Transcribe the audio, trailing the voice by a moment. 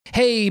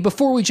Hey,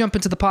 before we jump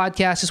into the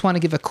podcast, just want to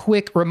give a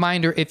quick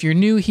reminder, if you're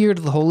new here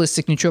to the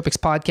Holistic Nootropics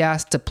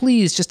podcast, to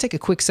please just take a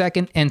quick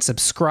second and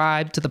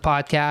subscribe to the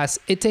podcast.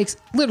 It takes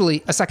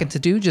literally a second to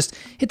do. Just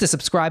hit the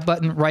subscribe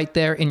button right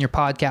there in your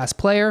podcast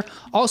player.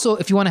 Also,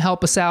 if you want to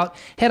help us out,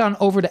 head on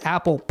over to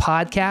Apple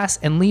Podcasts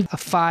and leave a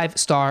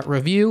 5-star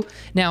review.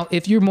 Now,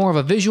 if you're more of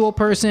a visual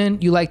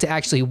person, you like to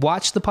actually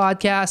watch the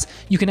podcast,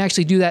 you can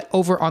actually do that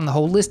over on the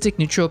Holistic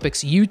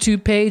Nootropics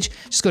YouTube page.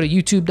 Just go to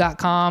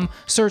youtube.com,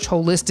 search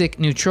Holistic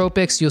Nootropics.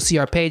 You'll see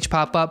our page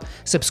pop up.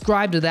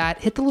 Subscribe to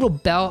that. Hit the little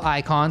bell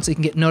icon so you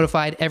can get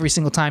notified every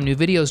single time new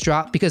videos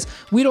drop, because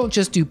we don't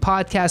just do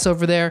podcasts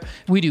over there.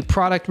 We do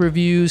product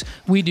reviews.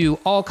 We do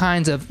all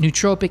kinds of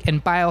nootropic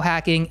and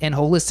biohacking and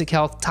holistic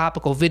health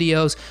topical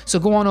videos. So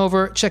go on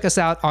over, check us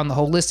out on the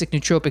Holistic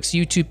Nootropics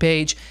YouTube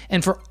page.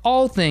 And for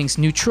all things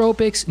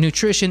nootropics,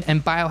 nutrition,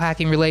 and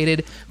biohacking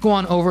related, go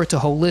on over to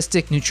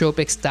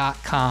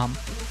holisticnootropics.com.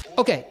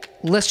 Okay,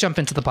 let's jump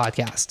into the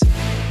podcast.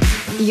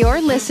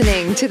 You're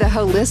listening to the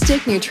Holistic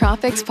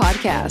Nootropics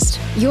Podcast,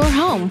 your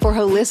home for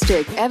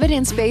holistic,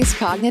 evidence-based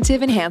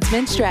cognitive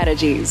enhancement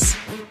strategies.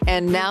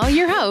 And now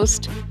your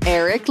host,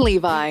 Eric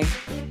Levi.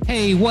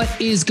 Hey, what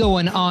is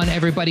going on,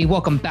 everybody?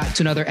 Welcome back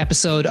to another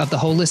episode of the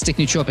Holistic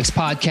Nootropics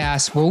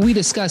Podcast, where we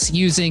discuss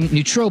using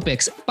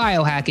nootropics,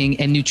 biohacking,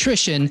 and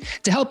nutrition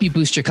to help you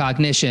boost your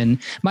cognition.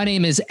 My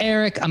name is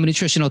Eric. I'm a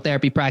nutritional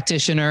therapy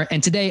practitioner.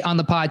 And today on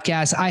the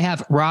podcast, I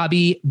have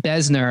Robbie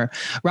Besner.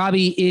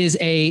 Robbie is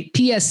a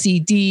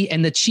PSc.D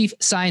and the Chief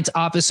Science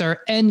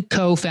Officer and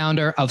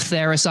co-founder of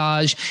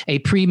Therasage, a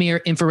premier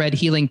infrared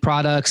healing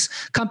products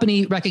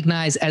company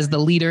recognized as the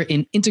leader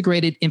in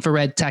integrated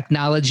infrared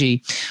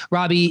technology.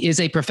 Robbie is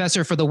a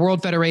professor for the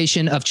World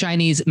Federation of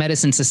Chinese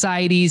Medicine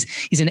Societies.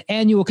 He's an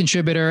annual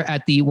contributor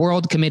at the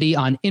World Committee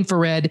on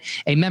Infrared,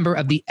 a member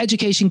of the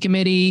Education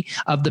Committee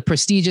of the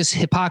prestigious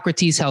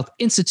Hippocrates Health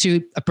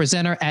Institute, a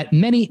presenter at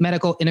many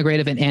medical,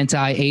 integrative, and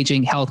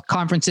anti-aging health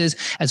conferences,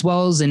 as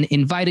well as an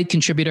invited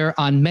contributor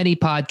on many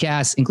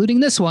podcasts, including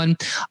this one,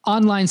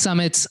 online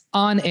summits,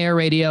 on-air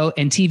radio,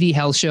 and TV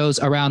health shows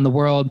around the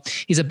world.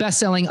 He's a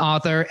best-selling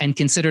author and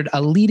considered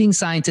a leading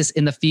scientist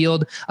in the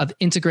field of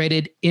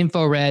integrated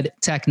infrared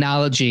technology.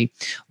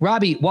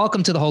 Robbie,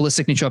 welcome to the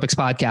Holistic Nootropics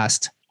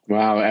Podcast.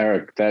 Wow,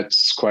 Eric,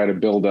 that's quite a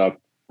buildup.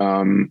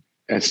 I'm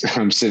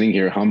sitting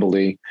here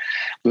humbly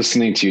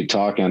listening to you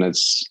talk, and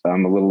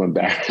I'm a little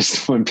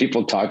embarrassed when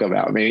people talk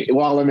about me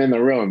while I'm in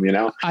the room, you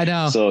know? I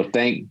know. So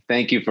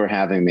thank you for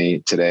having me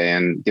today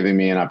and giving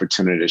me an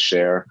opportunity to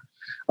share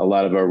a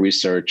lot of our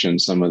research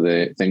and some of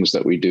the things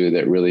that we do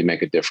that really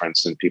make a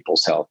difference in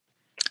people's health.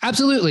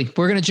 Absolutely.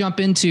 We're going to jump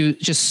into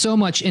just so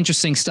much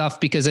interesting stuff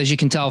because, as you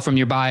can tell from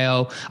your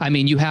bio, I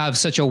mean, you have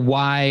such a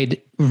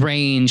wide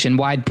range and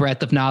wide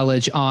breadth of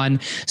knowledge on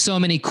so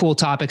many cool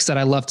topics that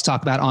I love to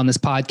talk about on this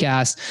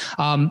podcast.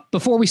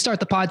 Before we start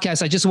the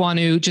podcast, I just want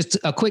to just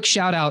a quick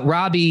shout out.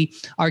 Robbie,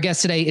 our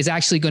guest today, is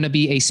actually going to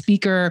be a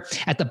speaker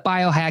at the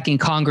Biohacking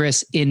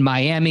Congress in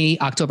Miami,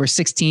 October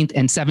 16th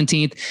and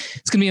 17th.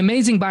 It's going to be an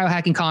amazing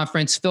biohacking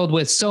conference filled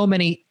with so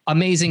many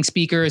amazing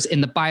speakers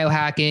in the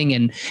biohacking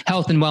and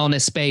health and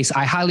wellness space.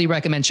 I highly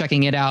recommend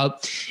checking it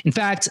out. In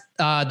fact,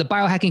 the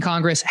Biohacking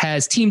Congress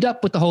has teamed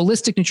up with the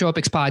Holistic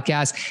Nootropics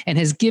Podcast and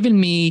has given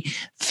me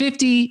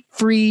 50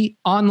 free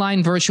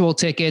online virtual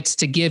tickets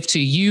to give to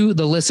you,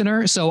 the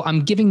listener. So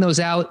I'm giving those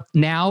out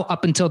now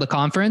up until the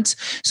conference.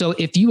 So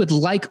if you would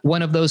like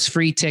one of those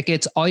free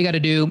tickets, all you got to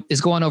do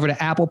is go on over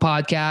to Apple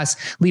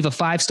Podcasts, leave a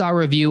 5-star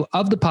review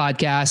of the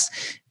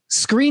podcast,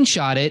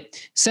 screenshot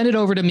it, send it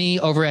over to me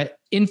over at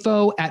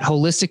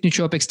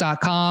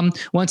info@holisticnootropics.com.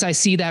 Once I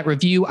see that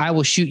review, I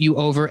will shoot you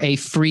over a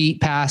free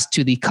pass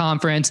to the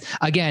conference.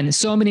 Again,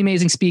 so many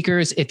amazing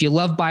speakers. If you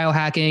love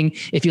biohacking,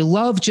 if you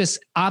love just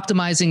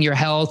optimizing your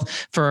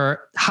health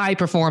for high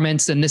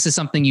performance, then this is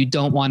something you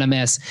don't want to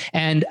miss.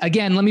 And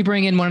again, let me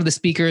bring in one of the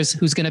speakers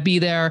who's going to be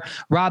there,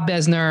 Rob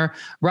Besner.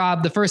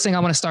 Rob, the first thing I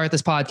want to start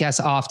this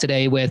podcast off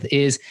today with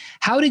is,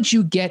 how did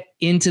you get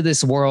into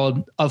this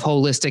world of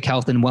holistic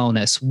health and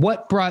wellness?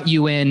 What brought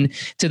you in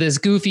to this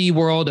goofy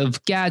world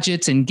of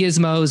gadgets and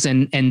gizmos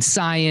and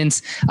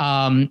science?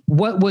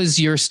 What was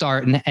your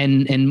start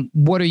and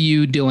what are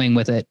you doing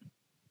with it?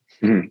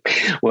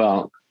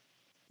 Well,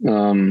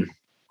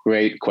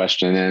 great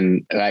question.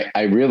 And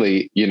I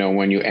really,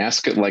 when you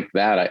ask it like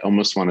that, I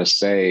almost want to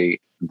say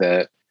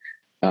that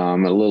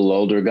I'm a little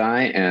older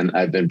guy and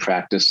I've been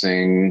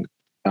practicing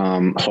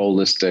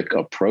holistic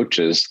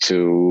approaches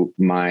to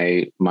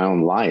my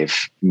own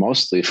life,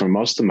 for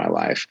most of my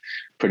life.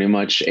 Pretty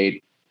much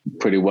ate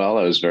pretty well.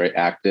 I was very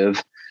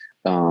active.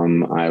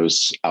 I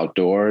was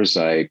outdoors.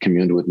 I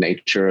communed with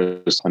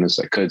nature as often as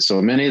I could.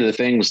 So many of the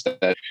things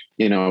that,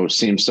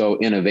 seem so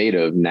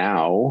innovative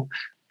now,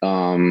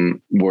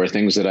 were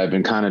things that I've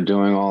been kind of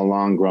doing all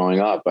along growing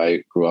up.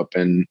 I grew up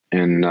on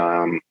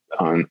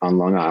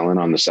Long Island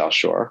on the South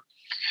Shore,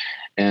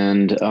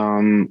 and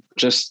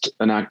just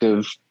an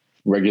active,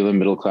 regular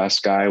middle-class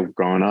guy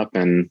growing up.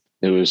 And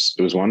it was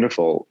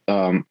wonderful.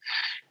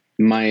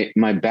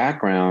 my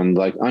background,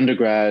 like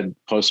undergrad,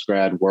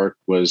 postgrad work,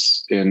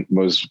 was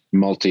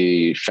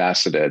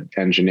multifaceted: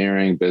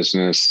 engineering,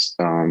 business,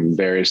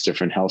 various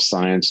different health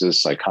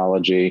sciences,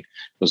 psychology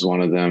was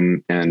one of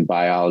them, and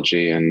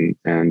biology and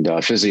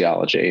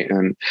physiology.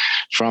 And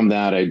from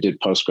that, I did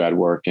postgrad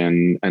work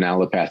in an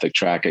allopathic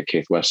track at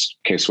Case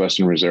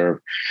Western Reserve,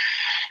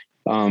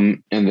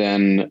 and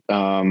then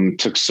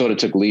took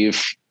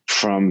leave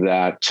from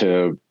that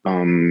to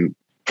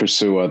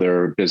pursue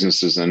other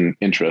businesses and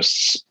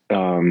interests.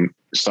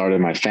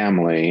 Started my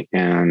family,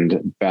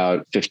 and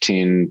about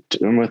 13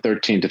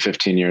 to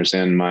 15 years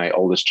in, my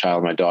oldest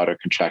child, my daughter,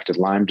 contracted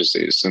Lyme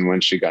disease. And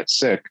when she got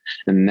sick,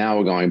 and now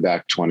we're going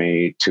back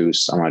 22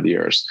 some odd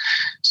years.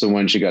 So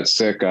when she got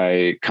sick,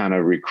 I kind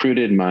of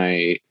recruited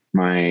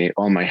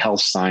all my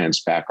health science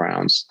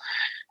backgrounds,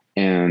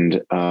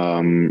 and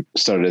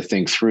started to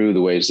think through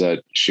the ways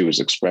that she was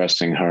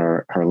expressing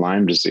her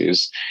Lyme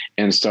disease,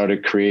 and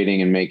started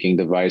creating and making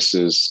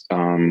devices.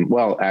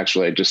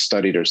 Actually, I just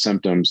studied her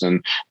symptoms,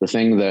 and the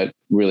thing that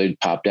really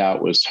popped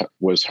out was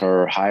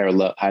her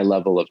high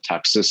level of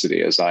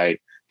toxicity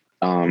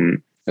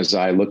as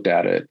I looked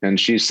at it. And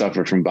she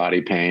suffered from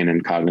body pain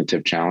and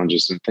cognitive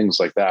challenges and things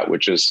like that,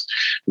 which is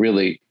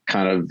really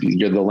kind of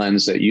the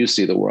lens that you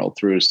see the world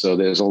through. So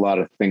there's a lot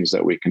of things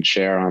that we can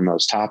share on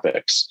those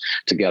topics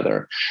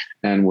together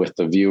and with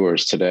the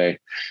viewers today.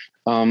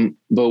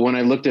 But when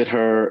I looked at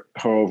her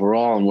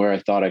overall and where I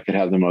thought I could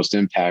have the most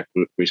impact,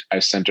 I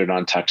centered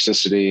on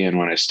toxicity. And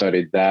when I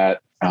studied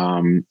that,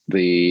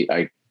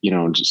 I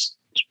just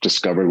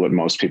discovered what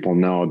most people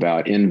know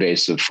about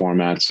invasive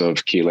formats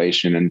of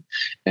chelation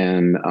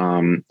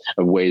and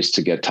ways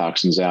to get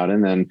toxins out,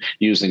 and then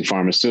using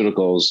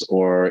pharmaceuticals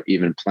or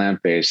even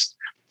plant-based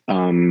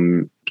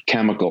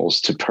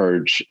chemicals to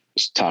purge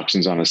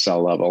toxins on a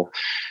cell level.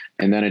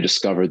 And then I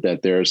discovered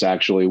that there's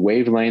actually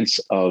wavelengths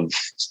of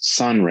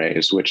sun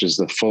rays, which is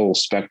the full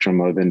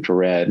spectrum of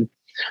infrared,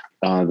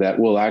 that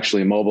will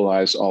actually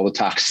mobilize all the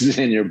toxins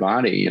in your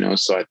body.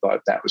 So I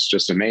thought that was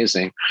just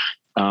amazing.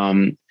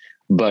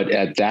 But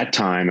at that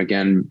time,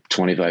 again,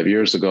 25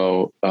 years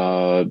ago,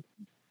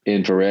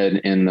 infrared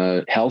in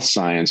the health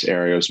science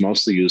area was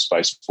mostly used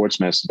by sports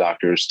medicine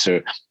doctors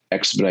to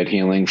expedite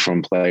healing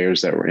from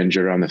players that were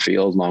injured on the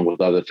field, along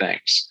with other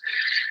things.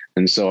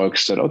 And so I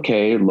said,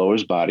 okay,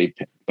 lowers body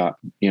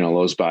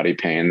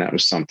pain. That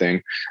was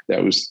something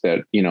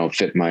that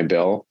fit my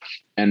bill.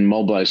 And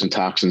mobilizing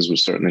toxins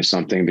was certainly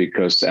something,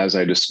 because as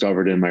I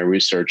discovered in my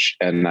research,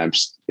 and I'm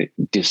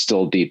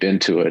still deep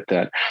into it,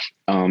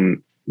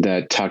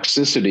 that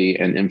toxicity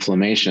and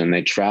inflammation,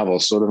 they travel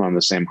sort of on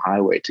the same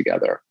highway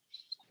together.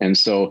 And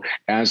so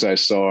as I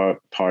saw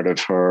part of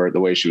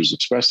the way she was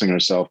expressing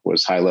herself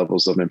was high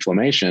levels of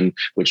inflammation,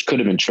 which could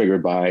have been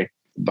triggered by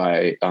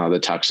the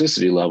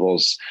toxicity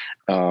levels.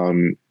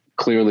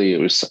 Clearly it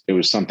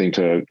was something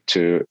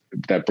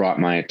that brought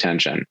my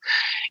attention.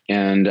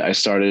 And I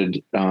saw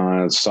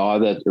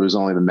that it was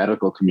only the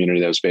medical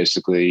community that was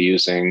basically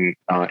using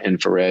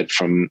infrared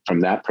from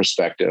that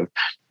perspective.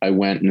 I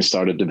went and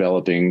started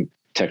developing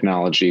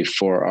technology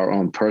for our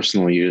own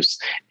personal use.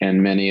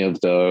 And many of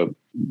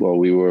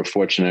we were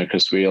fortunate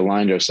because we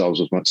aligned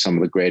ourselves with some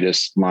of the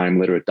greatest Lyme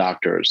literate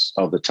doctors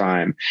of the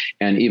time.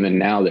 And even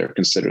now they're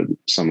considered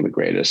some of the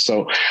greatest.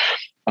 So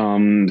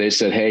they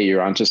said, hey,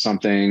 you're onto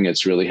something.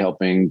 It's really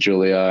helping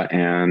Julia.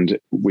 And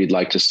we'd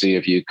like to see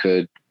if you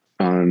could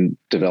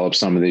develop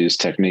some of these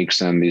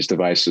techniques and these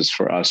devices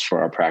for us,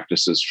 for our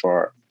practices,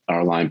 for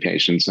our Lyme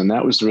patients. And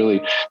that was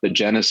really the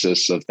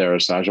genesis of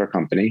Therasage, our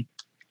company.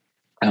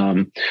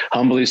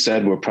 Humbly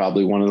said, we're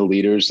probably one of the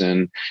leaders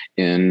in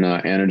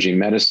energy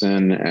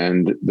medicine,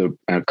 and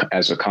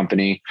as a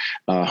company,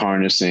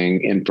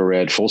 harnessing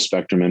full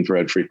spectrum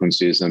infrared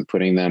frequencies and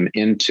putting them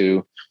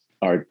into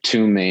our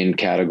two main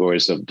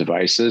categories of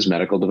devices,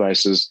 medical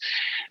devices.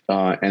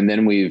 And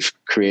then we've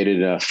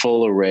created a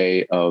full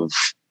array of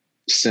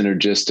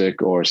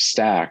synergistic or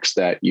stacks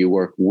that you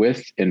work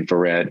with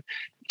infrared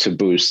to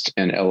boost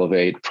and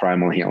elevate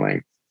primal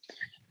healing.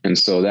 And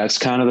so that's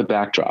kind of the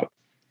backdrop.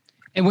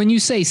 And when you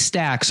say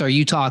stacks, are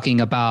you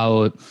talking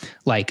about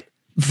like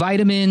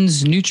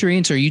vitamins,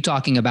 nutrients, or are you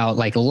talking about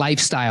like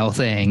lifestyle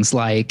things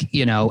like,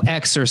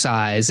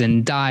 exercise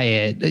and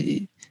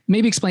diet?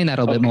 Maybe explain that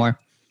a little bit more.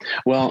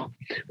 Well,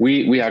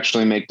 we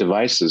actually make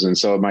devices. And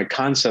so my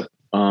concept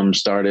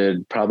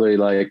started probably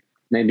like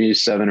maybe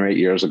 7 or 8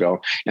 years ago.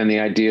 And the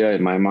idea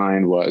in my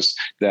mind was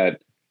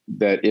that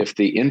if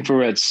the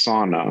infrared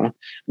sauna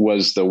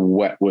was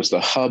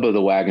the hub of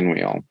the wagon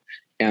wheel,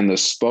 and the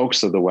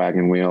spokes of the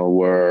wagon wheel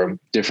were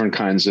different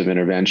kinds of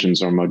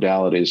interventions or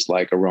modalities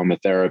like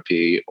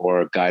aromatherapy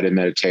or guided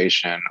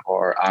meditation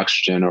or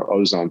oxygen or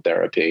ozone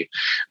therapy,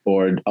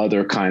 or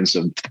other kinds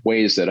of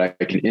ways that I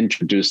can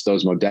introduce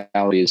those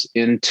modalities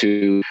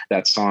into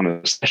that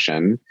sauna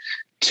session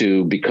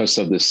because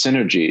of the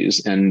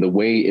synergies and the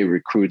way it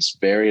recruits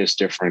various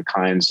different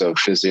kinds of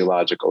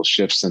physiological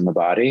shifts in the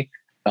body.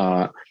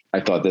 I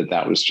thought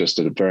that was just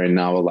a very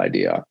novel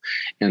idea.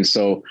 And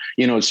so,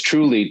 it's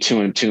truly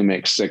 2 and 2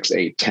 makes 6,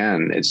 8,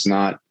 10. It's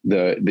not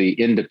the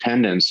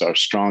independents are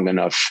strong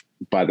enough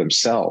by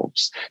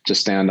themselves to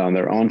stand on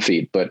their own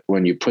feet. But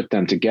when you put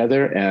them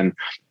together, and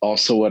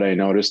also what I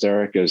noticed,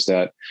 Eric, is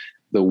that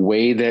the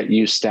way that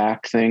you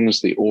stack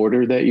things, the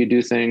order that you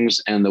do things,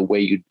 and the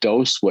way you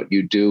dose what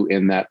you do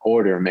in that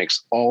order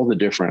makes all the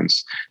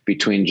difference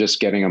between just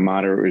getting a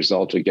moderate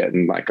result or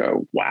getting like a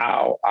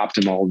wow,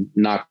 optimal,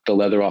 knock the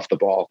leather off the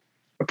ball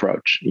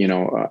approach,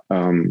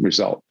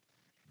 result.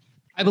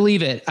 I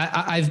believe it.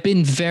 I've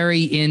been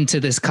very into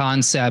this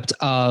concept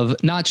of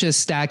not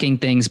just stacking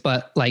things,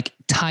 but like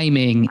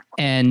timing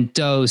and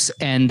dose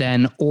and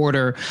then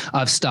order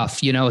of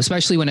stuff,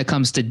 especially when it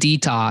comes to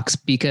detox,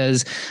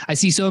 because I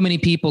see so many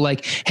people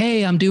like,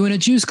 hey, I'm doing a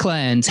juice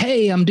cleanse.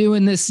 Hey, I'm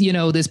doing this,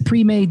 this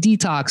pre-made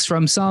detox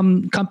from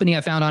some company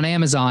I found on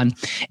Amazon.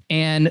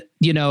 And,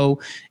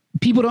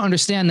 people don't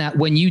understand that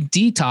when you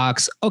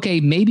detox, okay,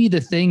 maybe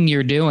the thing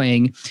you're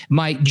doing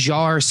might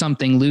jar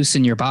something loose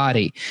in your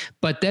body,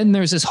 but then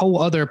there's this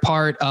whole other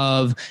part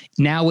of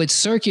now it's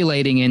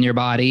circulating in your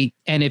body.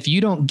 And if you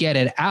don't get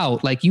it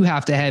out, like you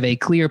have to have a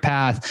clear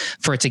path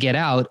for it to get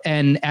out.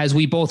 And as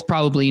we both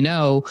probably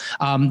know,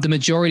 the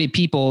majority of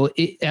people,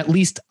 at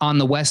least on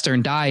the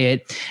Western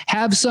diet,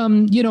 have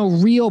some,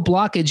 real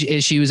blockage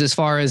issues as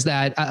far as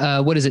that,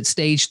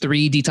 stage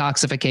 3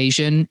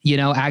 detoxification,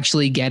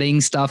 actually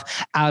getting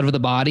stuff out of the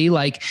body.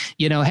 Like,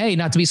 hey,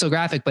 not to be so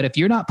graphic, but if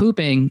you're not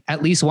pooping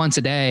at least once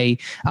a day,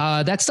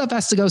 that stuff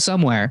has to go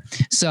somewhere.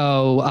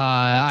 So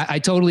I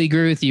totally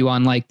agree with you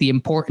on like the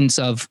importance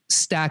of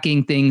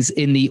stacking things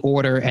in the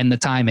order and the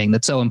timing.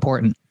 That's so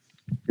important.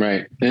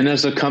 Right. And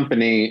as a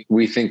company,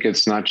 we think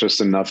it's not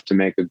just enough to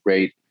make a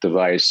great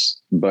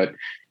device, but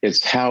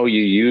it's how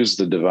you use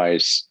the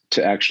device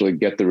to actually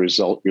get the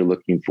result you're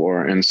looking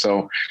for. And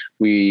so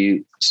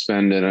we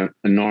spend an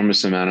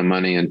enormous amount of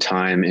money and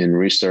time in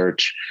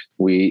research.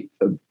 We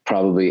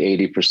probably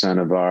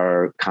 80% of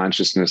our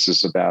consciousness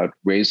is about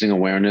raising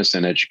awareness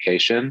and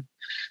education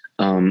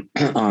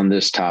on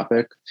this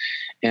topic.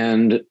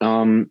 And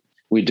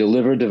we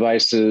deliver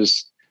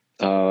devices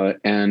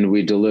and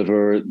we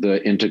deliver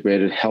the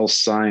integrated health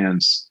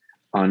science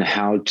on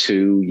how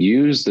to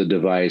use the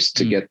device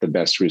to get the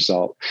best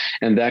result.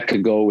 And that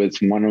could go with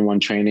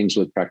one-on-one trainings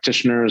with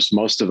practitioners.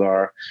 Most of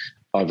our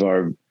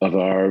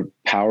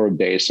power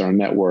base, our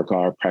network,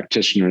 are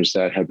practitioners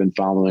that have been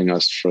following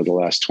us for the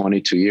last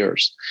 22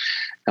 years.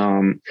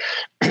 And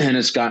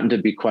it's gotten to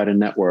be quite a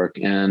network.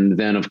 And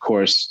then, of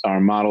course, our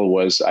model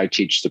was I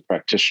teach the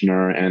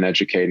practitioner and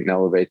educate and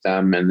elevate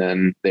them. And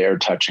then they're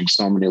touching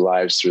so many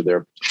lives through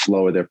their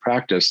flow of their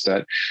practice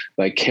that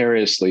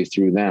vicariously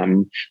through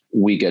them,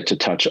 we get to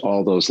touch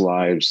all those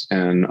lives.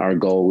 And our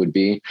goal would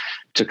be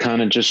to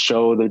kind of just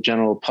show the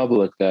general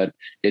public that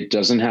it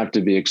doesn't have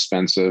to be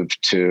expensive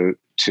to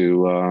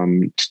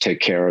take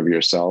care of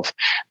yourself,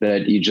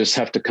 that you just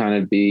have to kind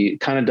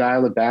of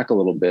dial it back a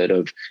little bit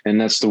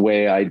and that's the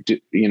way I do,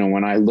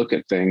 when I look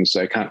at things,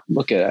 I kind of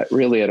look at it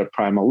really at a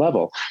primal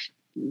level.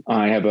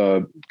 I have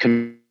a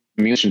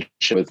communication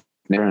with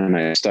nature and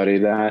I study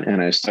that,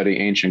 and I study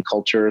ancient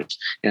cultures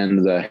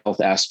and the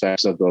health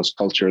aspects of those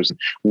cultures,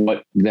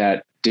 what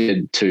that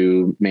did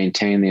to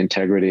maintain the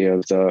integrity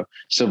of the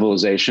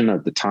civilization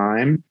of the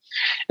time.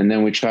 And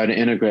then we try to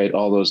integrate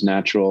all those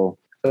natural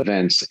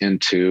events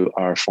into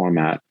our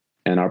format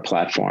and our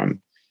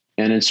platform.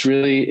 And it's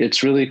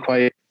really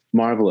quite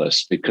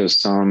marvelous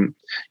because,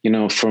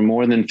 for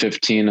more than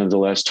 15 of the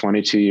last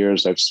 22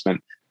 years, I've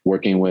spent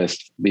working with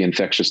the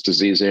infectious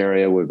disease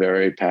area. We're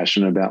very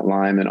passionate about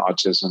Lyme and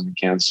autism and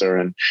cancer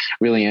and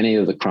really any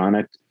of the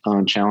chronic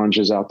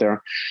challenges out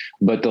there.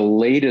 But the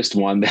latest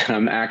one that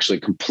I'm actually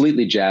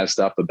completely jazzed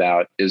up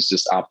about is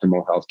this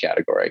optimal health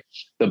category,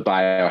 the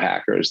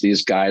biohackers,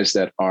 these guys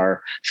that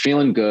are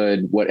feeling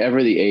good,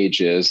 whatever the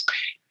age is,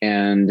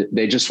 and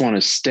they just want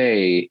to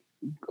stay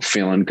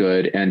feeling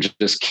good and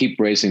just keep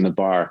raising the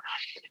bar.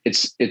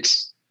 It's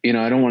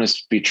I don't want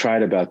to be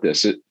trite about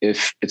this.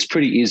 If it's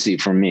pretty easy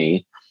for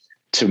me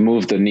to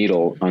move the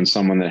needle on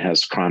someone that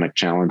has chronic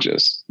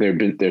challenges.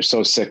 They're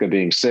so sick of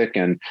being sick,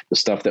 and the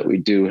stuff that we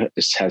do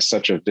has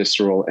such a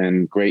visceral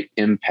and great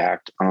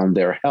impact on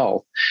their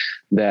health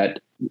that,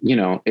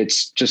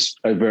 it's just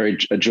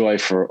a joy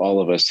for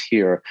all of us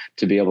here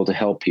to be able to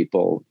help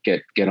people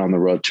get on the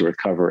road to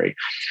recovery.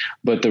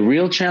 But the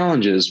real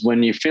challenge is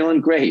when you're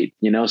feeling great,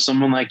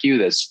 someone like you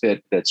that's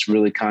fit, that's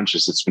really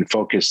conscious, that's been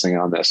focusing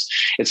on this,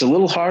 it's a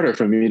little harder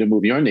for me to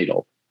move your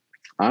needle,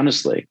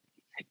 honestly.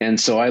 And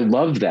so I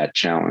love that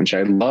challenge.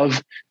 I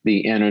love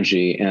the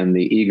energy and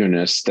the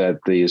eagerness that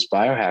these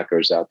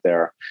biohackers out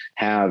there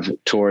have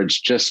towards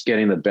just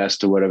getting the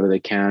best of whatever they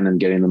can and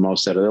getting the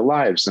most out of their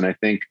lives. And I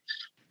think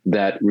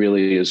that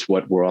really is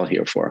what we're all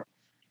here for.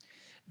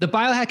 The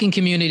biohacking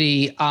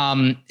community,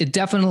 it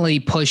definitely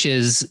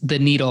pushes the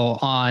needle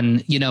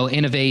on,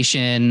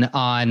 innovation,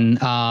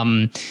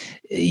 on,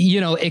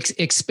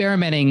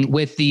 experimenting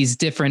with these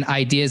different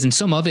ideas. And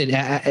some of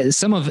it,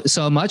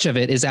 so much of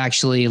it is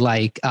actually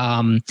like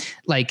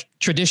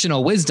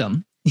traditional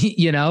wisdom.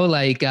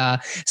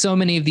 So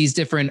many of these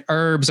different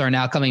herbs are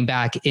now coming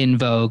back in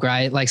vogue,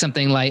 right? Like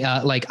something like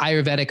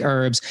Ayurvedic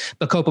herbs,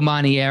 Bacopa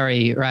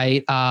monnieri,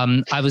 right?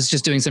 I was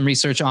just doing some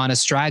research on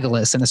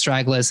astragalus, and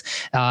astragalus,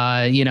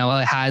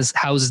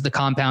 houses the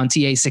compound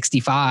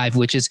TA65,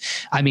 which is,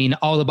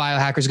 all the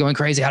biohackers going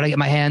crazy. How do I get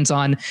my hands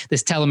on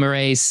this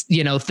telomerase,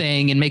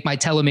 thing and make my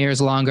telomeres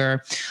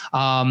longer?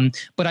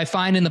 But I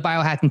find in the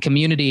biohacking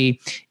community,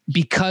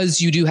 because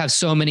you do have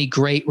so many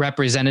great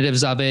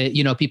representatives of it,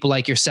 people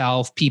like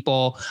yourself,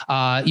 people,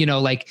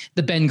 like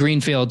the Ben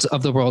Greenfields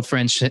of the world, for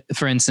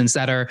instance,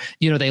 that are,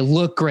 they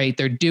look great,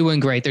 they're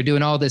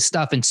doing all this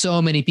stuff. And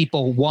so many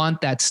people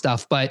want that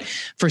stuff. But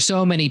for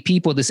so many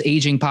people, this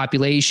aging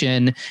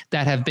population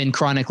that have been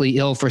chronically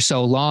ill for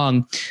so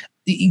long,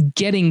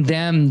 getting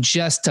them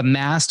just to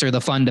master the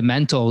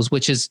fundamentals,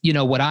 which is,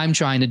 what I'm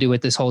trying to do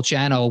with this whole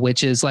channel,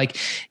 which is like,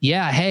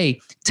 yeah,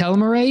 hey,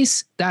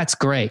 telomerase, that's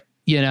great.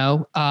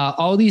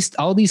 All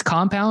these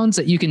compounds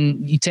that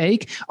you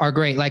take are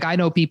great. Like I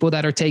know people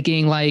that are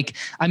taking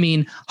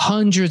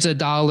hundreds of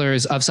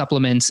dollars of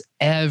supplements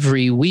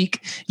every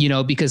week,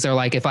 because they're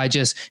like, if I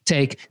just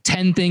take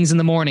 10 things in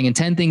the morning and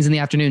 10 things in the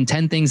afternoon,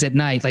 10 things at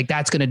night, like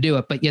that's going to do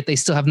it. But yet they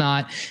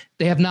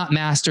have not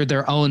mastered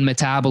their own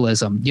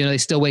metabolism. They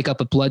still wake up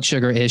with blood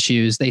sugar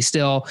issues. They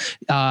still,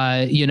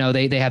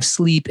 they have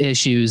sleep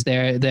issues.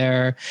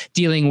 They're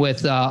dealing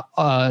with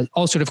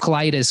ulcerative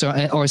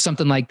colitis or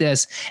something like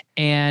this.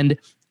 And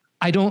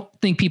I don't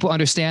think people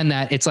understand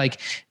that it's like,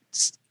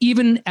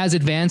 even as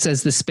advanced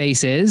as the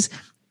space is,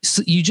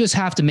 so you just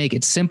have to make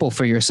it simple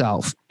for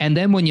yourself. And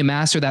then when you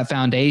master that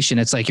foundation,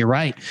 it's like, you're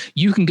right.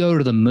 You can go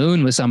to the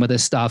moon with some of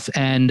this stuff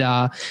and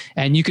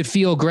you could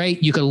feel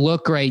great. You could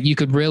look great. You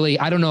could really,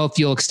 I don't know if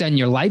you'll extend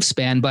your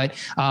lifespan, but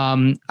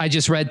I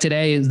just read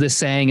today this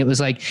saying, it was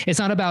like, it's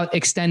not about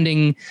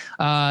extending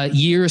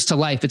years to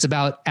life. It's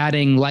about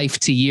adding life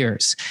to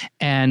years.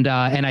 And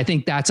I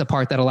think that's a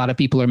part that a lot of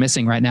people are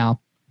missing right now.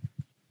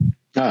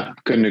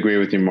 Couldn't agree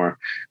with you more.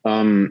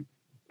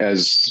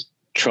 As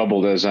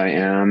troubled as I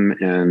am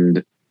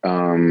and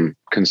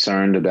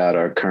concerned about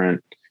our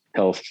current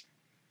health,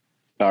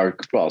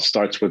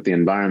 starts with the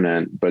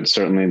environment, but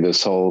certainly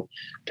this whole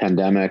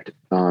pandemic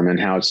and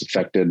how it's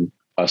affected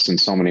us in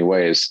so many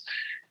ways.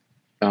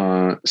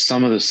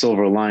 Some of the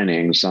silver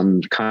linings,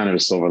 I'm kind of a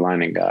silver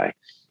lining guy,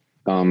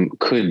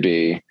 could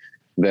be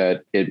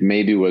that it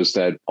maybe was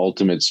that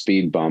ultimate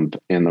speed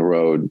bump in the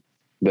road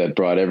that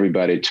brought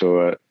everybody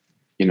to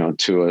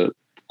a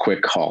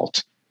quick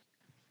halt.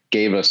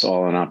 Gave us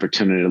all an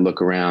opportunity to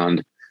look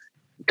around,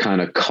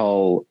 kind of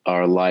cull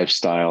our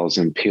lifestyles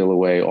and peel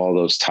away all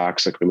those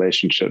toxic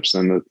relationships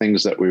and the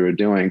things that we were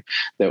doing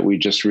that we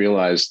just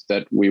realized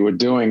that we were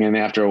doing. And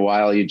after a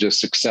while, you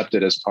just accept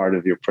it as part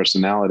of your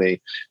personality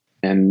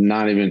and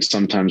not even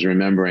sometimes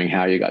remembering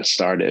how you got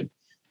started.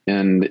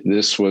 And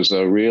this was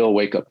a real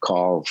wake-up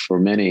call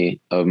for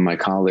many of my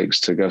colleagues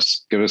to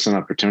give us an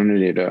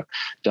opportunity to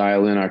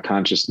dial in our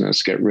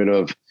consciousness, get rid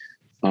of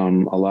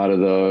a lot of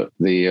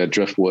the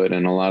driftwood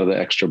and a lot of the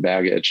extra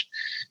baggage,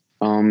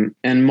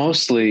 and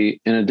mostly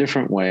in a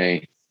different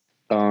way,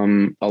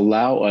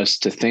 allow us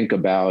to think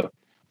about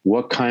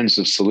what kinds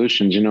of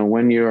solutions.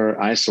 When you're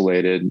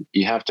isolated,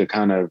 you have to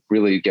kind of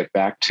really get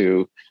back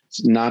to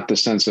not the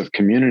sense of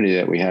community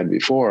that we had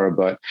before,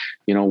 but,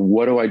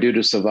 what do I do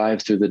to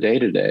survive through the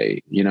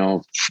day-to-day,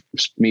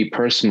 me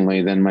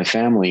personally, then my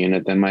family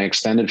unit, then my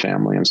extended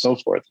family and so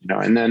forth,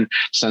 and then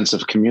sense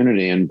of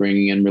community and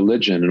bringing in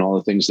religion and all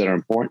the things that are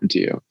important to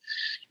you.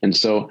 And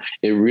so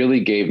it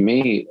really gave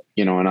me,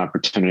 an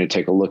opportunity to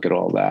take a look at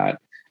all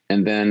that.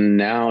 And then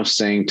now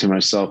saying to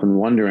myself and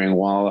wondering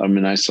while I'm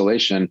in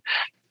isolation,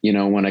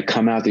 when I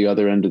come out the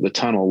other end of the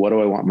tunnel, what do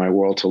I want my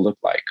world to look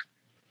like?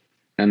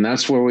 And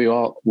that's where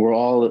we're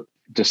all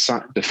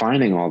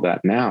defining all that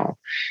now.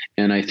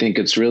 And I think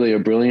it's really a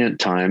brilliant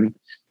time.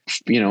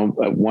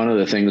 One of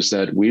the things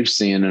that we've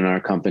seen in our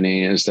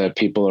company is that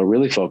people are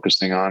really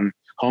focusing on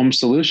home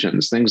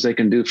solutions, things they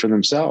can do for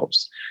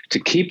themselves to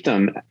keep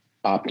them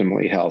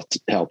optimally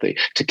healthy,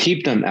 to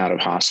keep them out of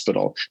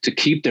hospital, to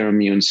keep their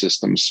immune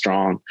system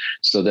strong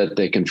so that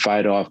they can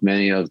fight off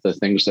many of the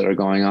things that are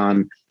going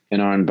on in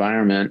our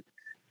environment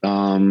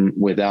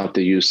without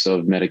the use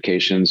of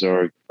medications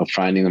or of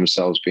finding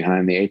themselves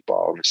behind the 8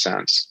 ball in a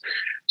sense.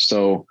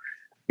 So,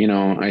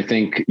 I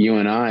think you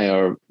and I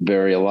are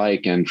very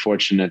alike and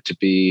fortunate to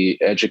be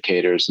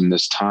educators in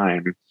this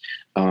time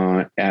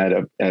at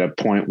a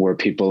point where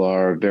people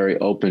are very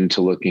open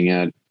to looking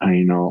at,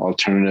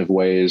 alternative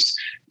ways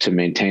to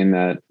maintain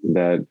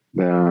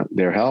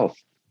their health.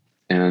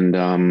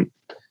 And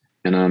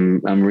And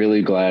I'm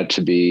really glad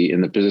to be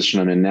in the position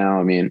I'm in now.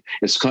 I mean,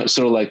 it's sort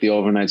of like the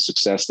overnight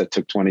success that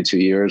took 22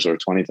 years or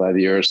 25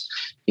 years.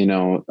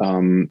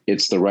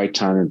 It's the right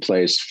time and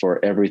place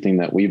for everything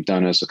that we've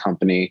done as a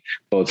company,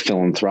 both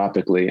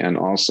philanthropically and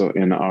also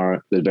in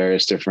the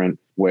various different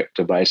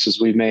devices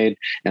we've made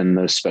and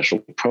the special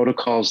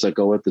protocols that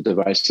go with the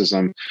devices.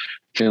 I'm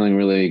feeling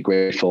really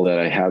grateful that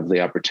I have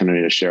the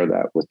opportunity to share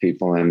that with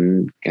people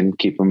and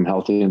keep them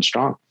healthy and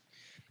strong.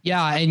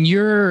 Yeah. And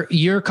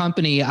your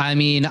company, I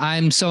mean,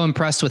 I'm so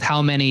impressed with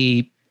how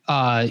many,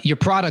 your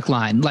product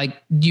line,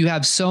 like you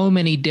have so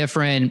many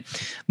different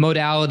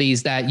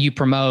modalities that you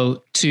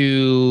promote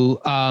to,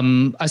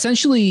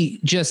 essentially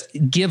just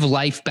give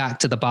life back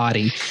to the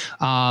body.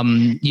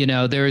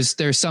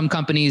 There's some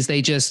companies,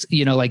 they just,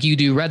 like you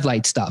do red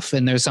light stuff,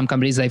 and there's some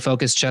companies, they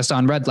focus just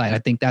on red light. I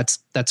think that's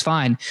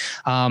fine.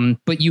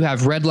 But you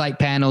have red light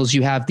panels,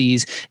 you have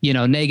these,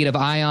 negative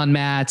ion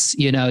mats,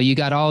 you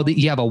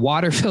have a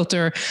water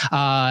filter,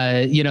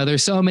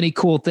 there's so many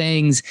cool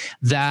things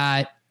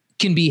that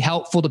can be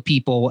helpful to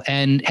people.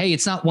 And hey,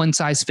 it's not one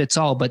size fits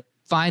all, but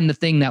find the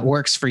thing that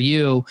works for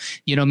you.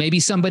 Maybe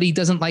somebody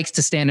doesn't like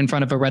to stand in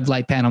front of a red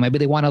light panel. Maybe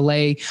they want to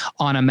lay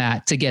on a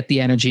mat to get the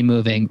energy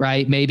moving,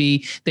 right?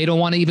 Maybe they don't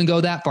want to even go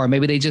that far.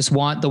 Maybe they just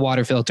want the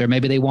water filter.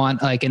 Maybe they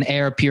want like an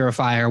air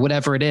purifier,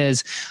 whatever it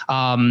is.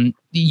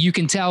 You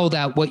can tell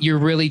that what you're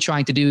really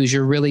trying to do is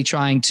you're really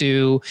trying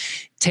to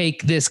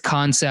take this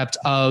concept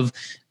of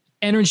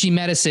energy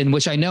medicine,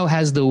 which I know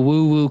has the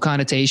woo-woo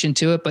connotation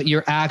to it, but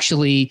you're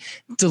actually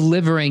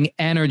delivering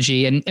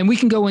energy. And we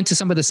can go into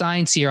some of the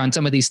science here on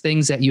some of these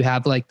things that you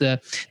have, like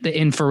the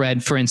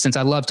infrared, for instance.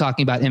 I love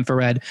talking about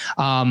infrared.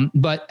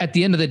 But at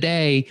the end of the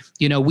day,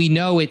 we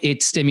know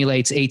it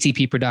stimulates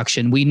ATP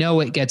production. We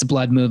know it gets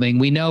blood moving.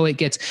 We know it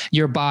gets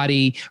your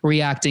body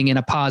reacting in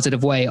a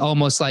positive way,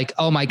 almost like,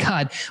 oh my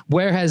God,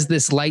 where has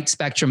this light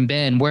spectrum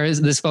been? Where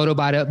is this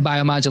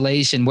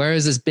biomodulation? Where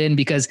has this been?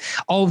 Because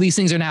all of these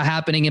things are now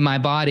happening in my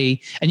body,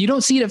 and you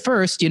don't see it at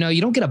first. You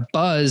don't get a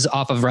buzz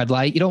off of red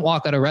light. You don't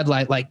walk out of red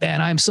light like,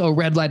 man, I'm so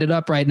red lighted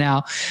up right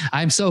now.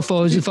 I'm so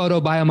photo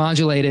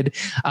biomodulated.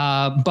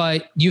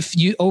 But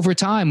you over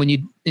time, when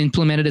you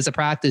implement it as a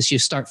practice, you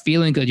start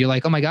feeling good. You're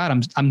like, oh my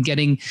God, I'm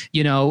getting,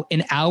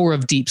 an hour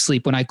of deep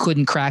sleep when I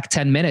couldn't crack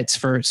 10 minutes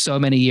for so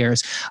many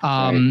years.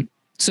 Right.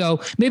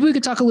 So maybe we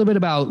could talk a little bit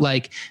about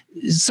like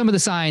some of the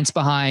science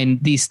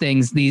behind these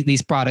things,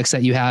 these products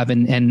that you have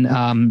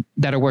and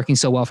that are working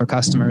so well for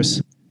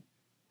customers.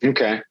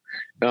 Okay.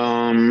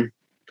 Well,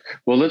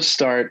 let's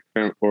start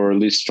or at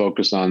least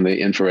focus on the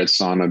infrared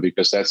sauna,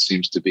 because that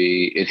seems to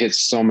be, it hits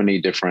so many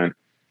different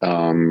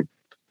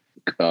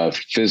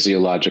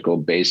physiological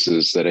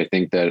bases that I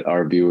think that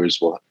our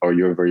viewers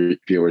your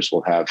viewers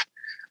will have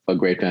a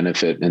great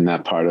benefit in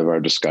that part of our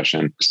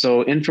discussion.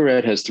 So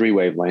infrared has 3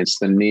 wavelengths: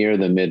 the near,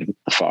 the mid,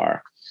 the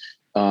far.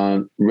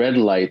 Red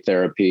light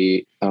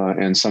therapy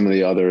and some of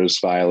the others,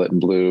 violet and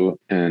blue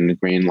and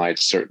green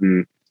lights,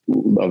 certain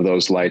of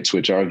those lights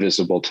which are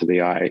visible to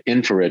the eye.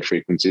 Infrared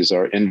frequencies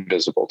are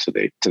invisible to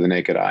the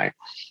naked eye.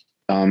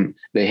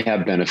 They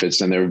have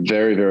benefits, and they're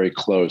very, very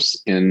close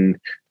in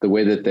the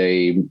way that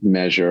they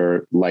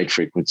measure light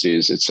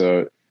frequencies. It's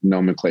a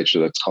nomenclature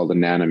that's called a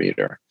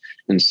nanometer.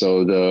 And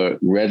so the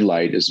red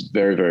light is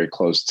very, very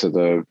close to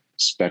the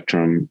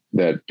spectrum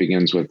that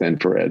begins with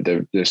infrared.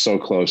 They're so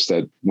close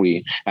that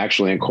we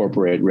actually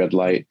incorporate red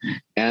light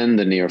and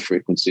the near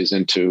frequencies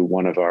into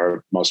one of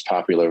our most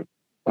popular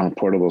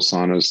portable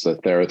saunas, the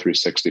Thera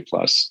 360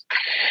 Plus.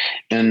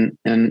 And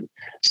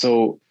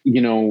so,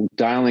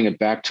 dialing it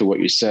back to what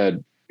you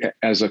said,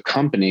 as a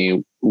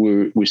company,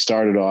 we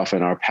started off,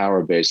 and our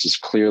power base is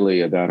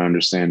clearly about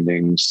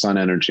understanding sun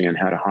energy and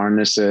how to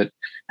harness it,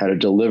 how to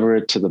deliver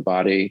it to the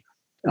body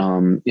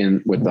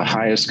with the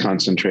highest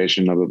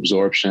concentration of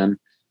absorption,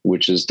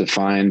 which is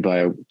defined by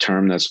a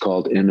term that's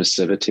called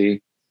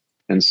emissivity.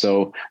 And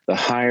so the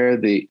higher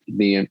the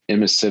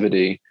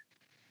emissivity,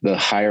 the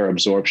higher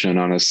absorption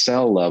on a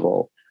cell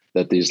level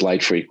that these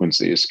light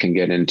frequencies can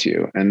get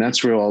into. And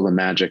that's where all the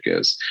magic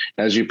is.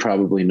 As you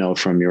probably know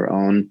from your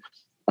own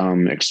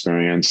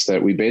experience,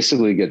 that we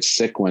basically get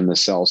sick when the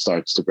cell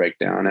starts to break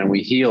down, and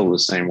we heal the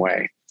same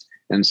way.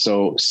 And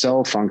so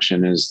cell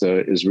function is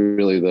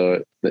really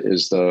the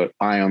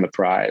eye on the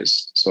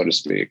prize, so to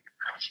speak.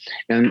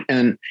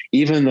 And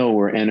even though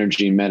we're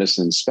energy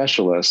medicine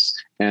specialists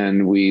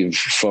and we've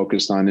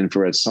focused on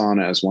infrared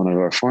sauna as one of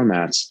our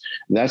formats,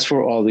 that's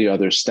where all the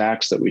other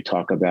stacks that we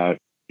talk about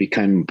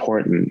become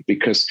important,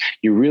 because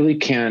you really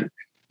can't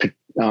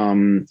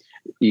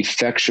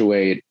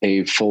effectuate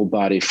a full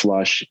body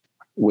flush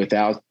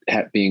without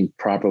being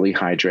properly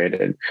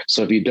hydrated.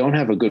 So if you don't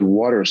have a good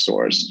water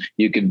source,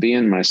 you could be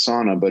in my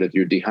sauna, but if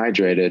you're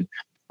dehydrated,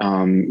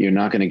 you're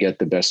not going to get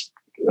the best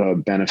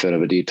benefit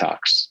of a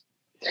detox.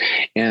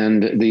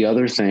 And the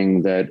other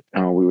thing that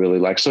we really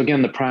like, so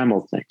again, the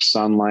primal things: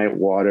 sunlight,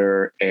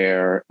 water,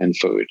 air, and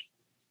food,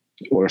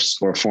 or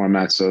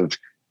formats of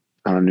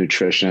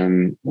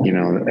nutrition,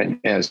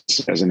 as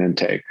an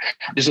intake.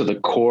 These are the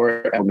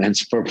core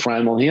elements for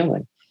primal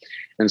healing.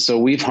 And so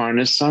we've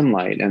harnessed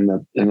sunlight, and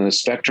the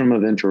spectrum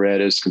of infrared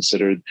is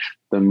considered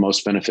the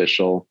most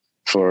beneficial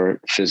for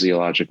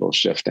physiological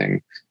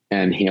shifting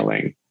and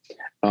healing.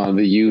 The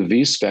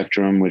UV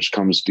spectrum, which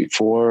comes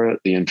before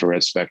the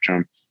infrared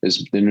spectrum,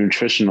 is the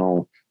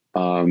nutritional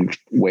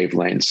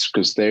wavelengths,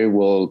 because they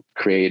will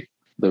create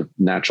the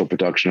natural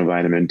production of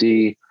vitamin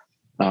D,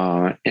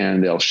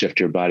 and they'll shift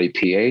your body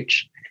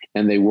pH.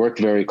 And they work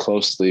very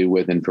closely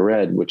with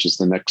infrared, which is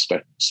the next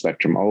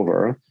spectrum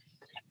over.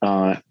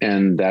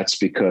 And that's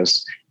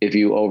because if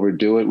you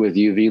overdo it with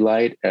UV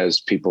light, as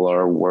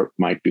people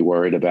might be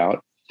worried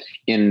about,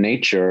 in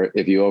nature,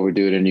 if you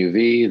overdo it in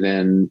UV,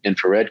 then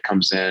infrared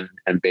comes in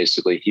and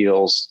basically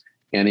heals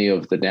any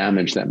of the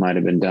damage that might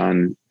have been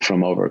done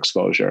from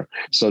overexposure.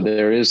 So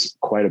there is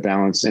quite a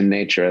balance in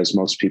nature, as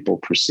most people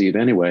perceive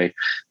anyway,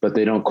 but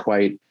they don't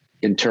quite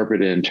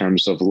interpret it in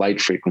terms of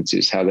light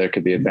frequencies, how there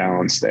could be a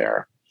balance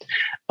there.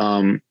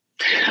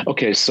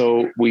 Okay,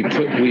 so we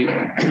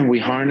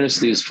harness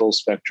these full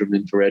spectrum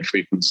infrared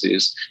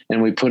frequencies,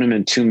 and we put them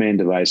in two main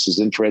devices: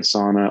 infrared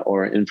sauna,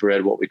 or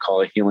infrared, what we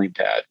call a healing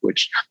pad,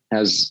 which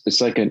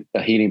it's like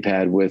a heating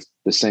pad with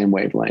the same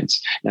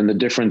wavelengths. And the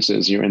difference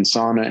is you're in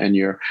sauna and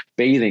you're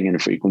bathing in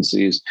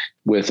frequencies.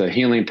 With a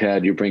healing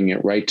pad, you're bringing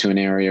it right to an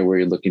area where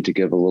you're looking to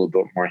give a little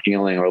bit more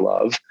healing or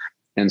love.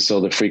 And so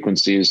the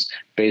frequencies,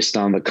 based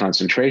on the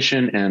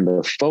concentration and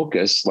the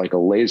focus, like a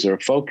laser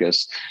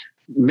focus,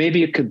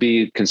 maybe it could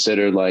be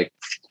considered like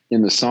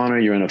in the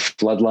sauna, you're in a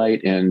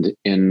floodlight, and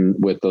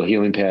with the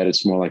healing pad,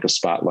 it's more like a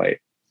spotlight.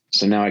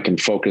 So now I can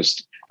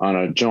focus on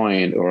a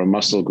joint or a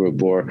muscle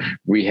group, or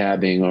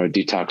rehabbing or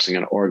detoxing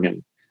an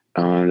organ.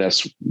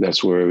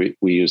 That's where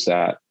we use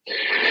that.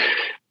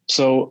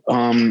 So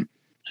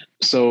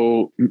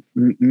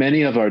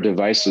many of our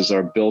devices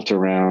are built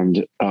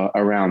around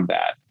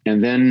that.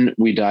 And then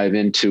we dive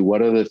into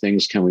what other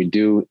things can we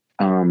do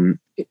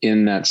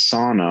in that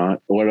sauna.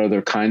 What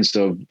other kinds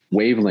of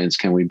wavelengths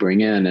can we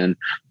bring in? And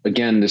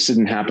again, this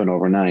didn't happen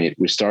overnight.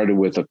 We started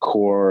with a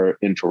core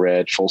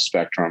infrared full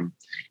spectrum.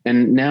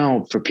 And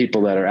now for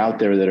people that are out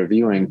there that are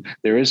viewing,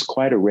 there is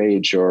quite a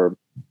rage, or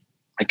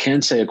I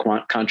can't say a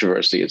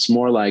controversy. It's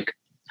more like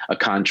a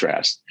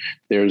contrast.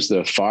 There's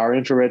the far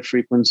infrared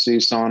frequency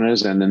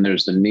saunas, and then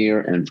there's the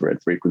near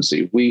infrared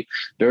frequency.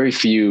 Very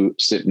few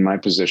sit in my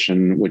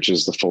position, which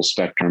is the full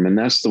spectrum. And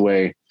that's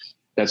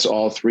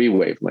all three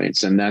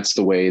wavelengths. And that's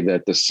the way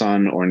that the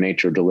sun or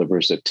nature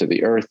delivers it to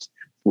the earth,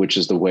 which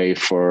is the way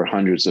for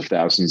hundreds of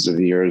thousands of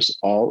years,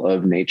 all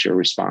of nature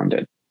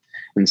responded.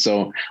 And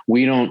so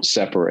we don't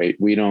separate,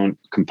 we don't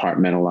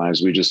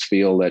compartmentalize. We just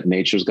feel that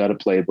nature's got a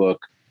playbook.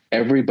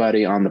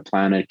 Everybody on the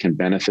planet can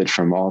benefit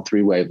from all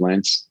three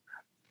wavelengths.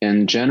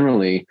 And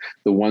generally,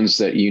 the ones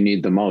that you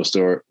need the most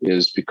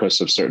is because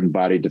of certain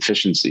body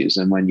deficiencies.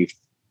 And when you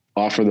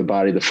offer the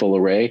body the full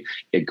array,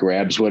 it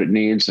grabs what it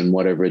needs, and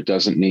whatever it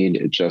doesn't need,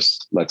 it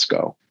just lets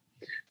go.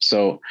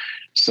 So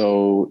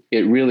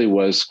it really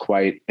was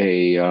quite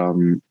a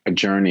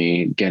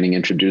journey getting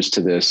introduced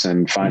to this,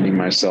 and finding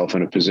myself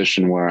in a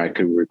position where I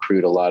could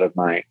recruit a lot of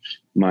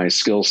my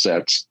skill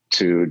sets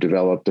to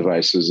develop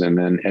devices and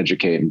then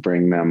educate and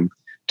bring them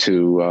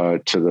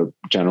to the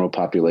general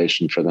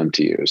population for them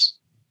to use.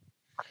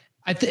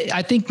 I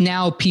think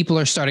now people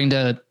are starting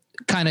to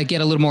kind of get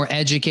a little more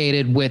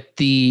educated with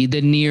the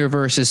near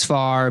versus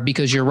far,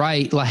 because you're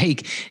right.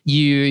 Like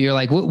you're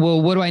like,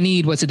 well, what do I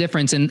need? What's the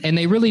difference? And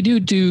they really do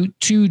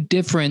two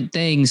different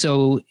things.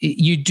 So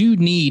you do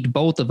need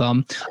both of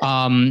them.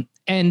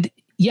 And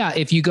yeah,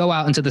 if you go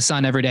out into the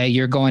sun every day,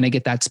 you're going to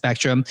get that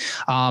spectrum.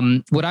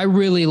 What I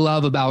really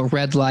love about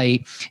red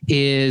light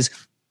is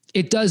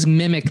it does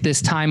mimic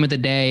this time of the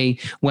day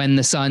when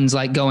the sun's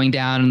like going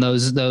down, and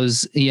those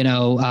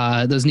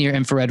near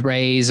infrared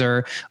rays,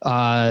 or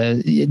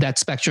that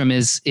spectrum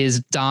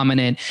is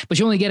dominant, but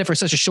you only get it for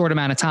such a short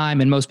amount of time.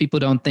 And most people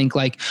don't think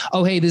like,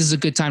 oh, hey, this is a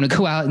good time to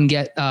go out and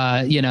get,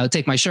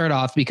 take my shirt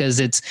off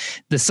because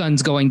it's the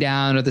sun's going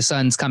down or the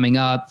sun's coming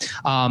up.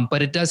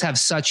 But it does have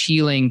such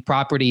healing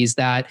properties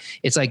that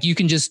it's like, you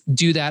can just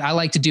do that. I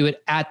like to do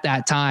it at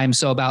that time.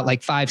 So about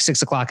like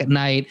 5-6 o'clock at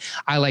night,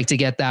 I like to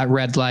get that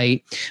red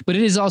light. But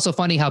it is also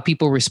funny how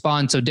people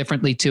respond so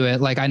differently to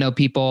it. Like I know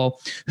people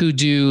who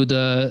do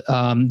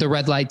the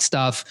red light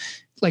stuff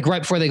like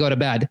right before they go to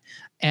bed.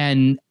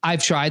 And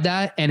I've tried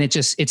that, and it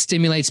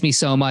stimulates me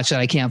so much that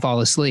I can't fall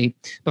asleep.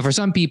 But for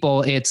some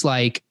people, it's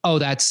like, oh,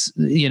 that's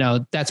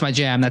my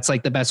jam. That's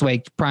like the best way,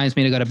 it primes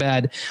me to go to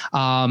bed.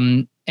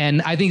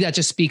 And I think that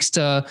just speaks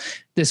to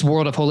this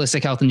world of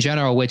holistic health in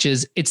general, which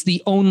is it's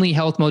the only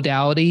health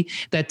modality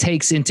that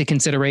takes into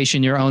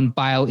consideration your own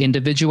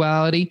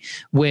bio-individuality,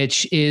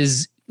 which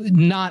is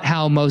not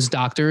how most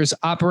doctors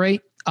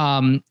operate.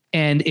 And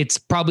it's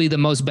probably the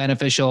most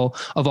beneficial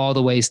of all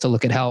the ways to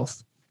look at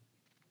health.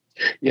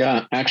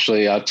 Yeah,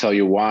 actually, I'll tell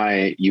you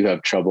why you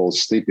have trouble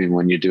sleeping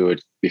when you do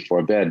it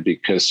before bed,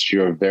 because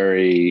you're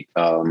very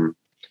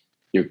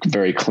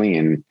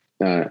clean.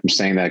 I'm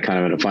saying that kind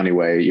of in a funny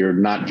way. You're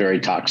not very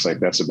toxic.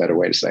 That's a better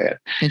way to say it.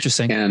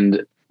 Interesting.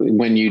 And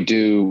when you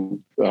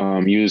do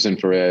use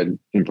infrared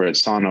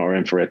sauna or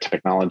infrared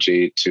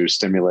technology to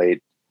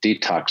stimulate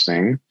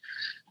detoxing,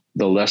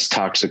 the less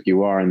toxic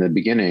you are in the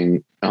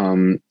beginning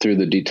through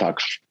the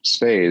detox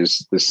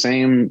phase, the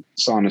same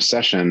sauna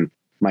session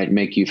might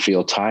make you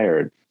feel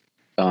tired,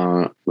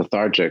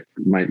 lethargic,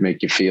 might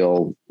make you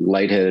feel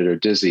lightheaded or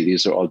dizzy.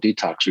 These are all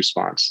detox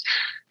responses.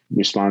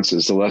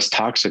 The less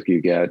toxic you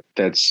get,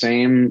 that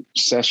same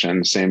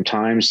session, same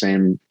time,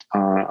 same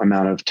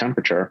amount of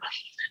temperature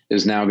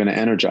is now going to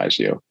energize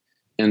you.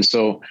 And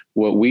so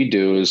what we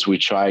do is we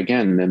try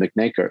again, mimic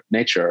nature.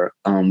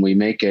 I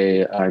made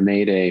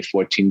a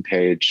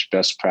 14-page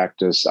best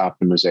practice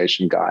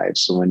optimization guide.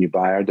 So when you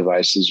buy our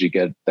devices, you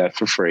get that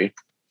for free.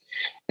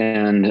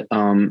 And,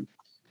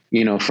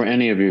 for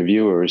any of your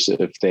viewers,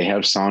 if they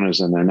have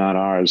saunas and they're not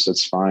ours,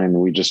 that's fine.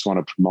 We just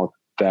want to promote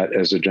that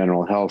as a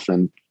general health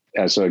and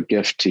as a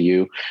gift to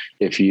you.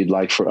 If you'd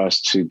like for us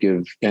to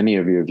give any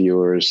of your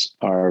viewers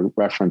our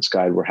reference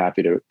guide, we're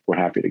happy to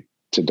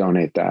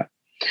donate that.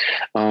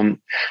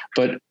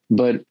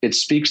 But it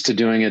speaks to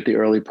doing it the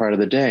early part of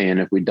the day. And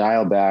if we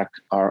dial back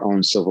our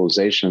own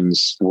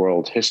civilization's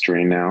world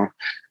history now,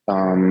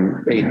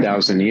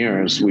 8,000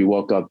 years, we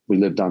woke up, we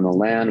lived on the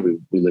land,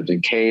 we lived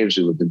in caves,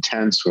 we lived in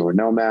tents, we were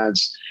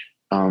nomads.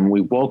 We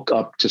woke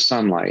up to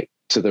sunlight,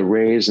 to the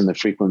rays and the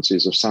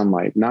frequencies of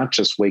sunlight, not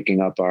just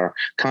waking up our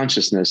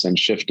consciousness and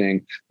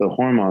shifting the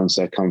hormones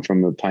that come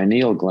from the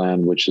pineal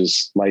gland, which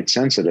is light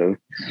sensitive.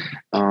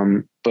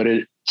 But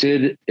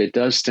it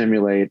does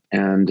stimulate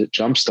and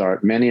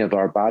jumpstart many of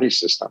our body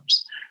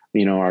systems,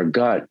 our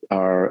gut,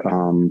 our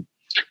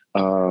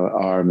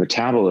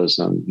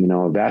metabolism,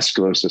 our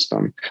vascular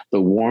system.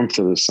 The warmth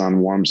of the sun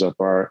warms up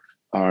our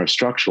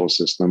structural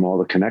system, all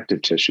the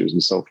connective tissues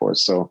and so forth.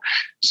 So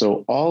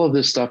all of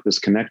this stuff is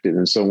connected.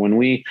 And so when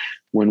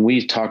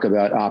we talk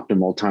about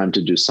optimal time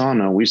to do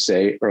sauna, we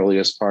say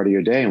earliest part of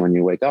your day when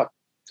you wake up.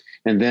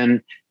 And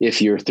then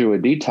if you're through a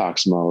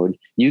detox mode,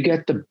 you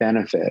get the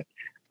benefit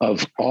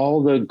of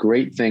all the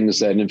great things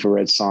that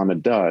infrared sauna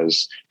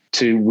does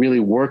to really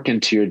work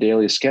into your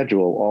daily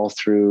schedule all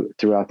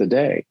throughout the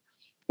day.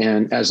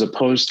 And as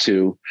opposed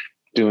to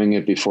doing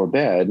it before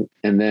bed,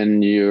 and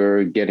then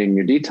you're getting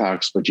your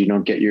detox, but you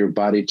don't get your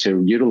body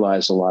to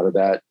utilize a lot of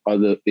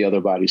the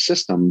other body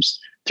systems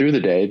through the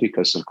day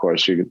because, of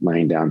course, you're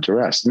laying down to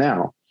rest.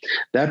 Now,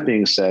 that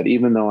being said,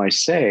 even though I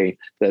say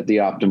that the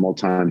optimal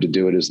time to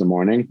do it is the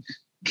morning,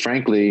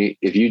 frankly,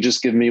 if you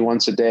just give me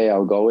once a day,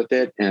 I'll go with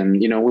it. And,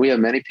 we have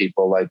many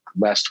people, like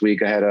last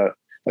week, I had a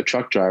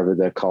truck driver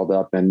that called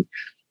up and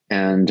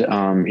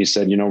he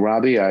said,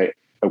 Robbie, I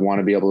want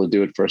to be able to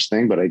do it first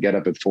thing, but I get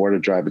up at 4 to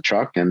drive a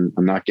truck and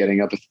I'm not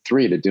getting up at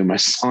 3 to do my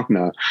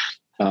sauna.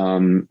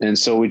 And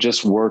so we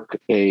just work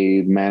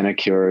a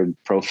manicured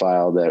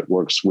profile that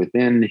works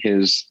within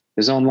his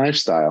own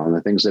lifestyle and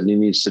the things that he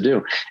needs to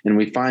do. And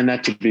we find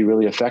that to be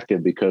really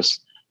effective because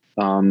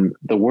the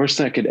worst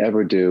thing I could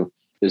ever do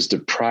is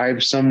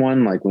deprive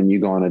someone, like when you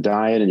go on a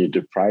diet and you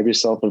deprive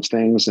yourself of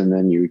things and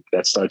then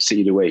that starts to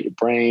eat away at your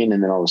brain.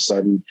 And then all of a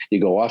sudden you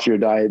go off your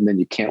diet and then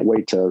you can't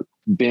wait to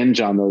binge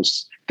on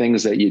those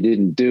things that you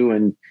didn't do.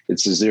 And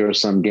it's a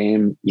zero-sum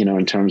game,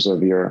 in terms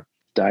of your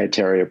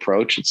dietary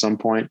approach at some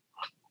point.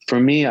 For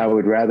me, I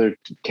would rather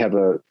have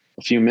a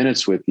few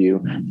minutes with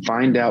you,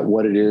 find out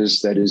what it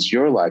is that is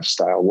your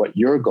lifestyle, what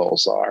your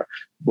goals are,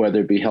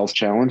 whether it be health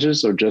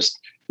challenges or just,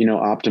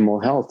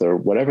 optimal health or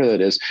whatever that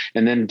is,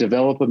 and then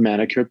develop a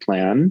manicured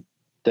plan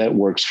that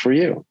works for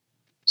you.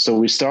 So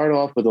we start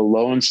off with a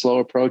low and slow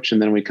approach, and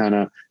then we kind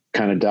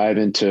of dive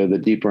into the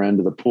deeper end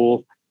of the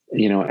pool,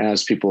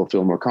 as people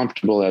feel more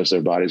comfortable, as their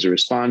bodies are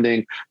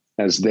responding,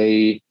 as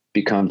they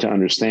become to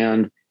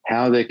understand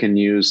how they can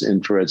use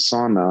infrared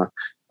sauna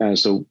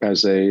as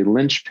a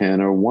linchpin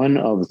or one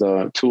of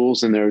the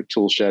tools in their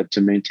tool shed to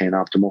maintain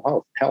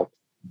optimal health.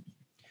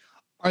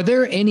 Are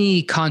there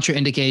any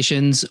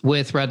contraindications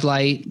with red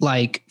light?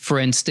 Like, for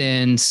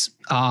instance,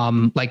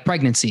 like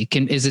pregnancy?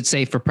 Is it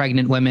safe for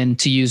pregnant women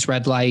to use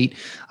red light?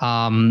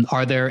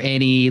 Are there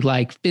any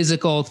like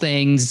physical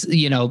things,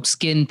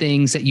 skin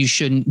things that you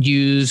shouldn't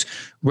use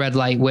red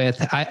light with?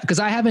 Because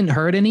I haven't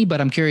heard any, but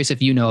I'm curious if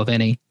you know of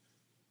any.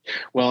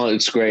 Well,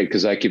 it's great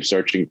because I keep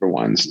searching for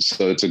ones.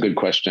 So it's a good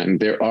question.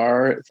 There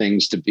are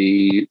things to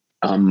be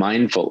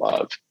mindful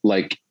of.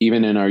 Like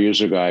even in our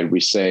user guide, we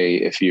say,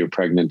 if you're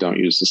pregnant, don't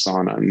use the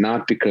sauna,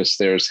 not because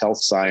there's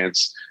health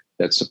science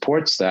that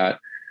supports that.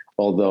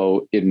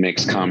 Although it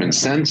makes common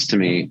sense to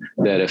me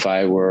that if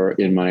I were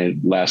in my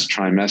last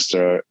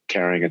trimester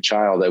carrying a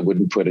child, I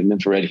wouldn't put an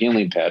infrared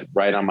healing pad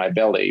right on my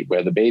belly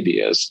where the baby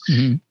is.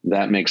 Mm-hmm.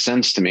 That makes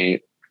sense to me,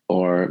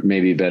 or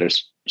maybe better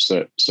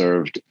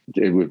served,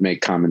 it would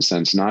make common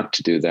sense not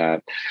to do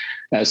that.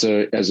 As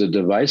a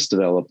device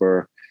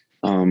developer,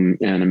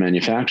 and a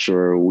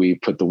manufacturer, we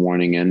put the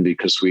warning in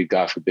because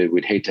God forbid,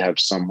 we'd hate to have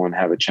someone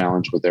have a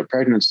challenge with their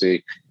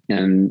pregnancy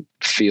and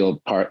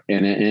feel part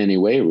in any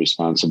way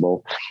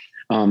responsible.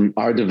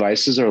 Our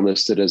devices are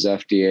listed as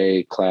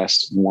FDA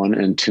class 1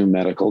 and 2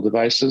 medical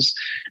devices.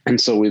 And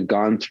so we've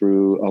gone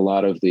through a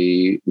lot of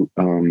the,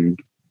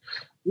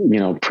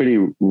 pretty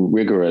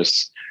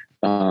rigorous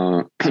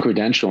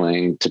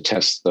credentialing to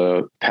test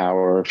the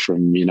power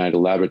from United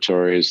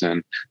Laboratories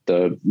and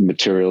the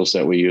materials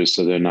that we use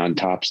so they're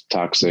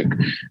non-toxic.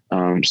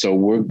 So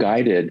we're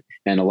guided,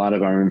 and a lot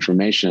of our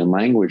information and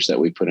language that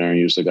we put in our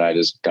user guide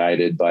is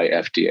guided by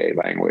FDA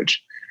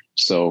language.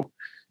 So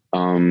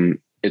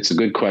it's a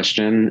good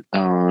question.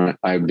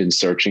 I've been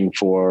searching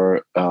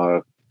for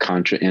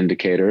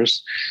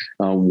contraindicators.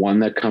 One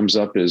that comes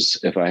up is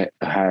if I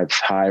have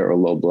high or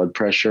low blood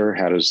pressure,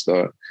 how would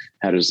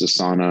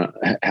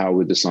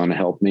the sauna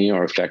help me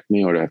or affect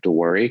me, or do I have to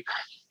worry?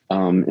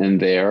 And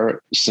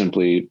there,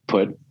 simply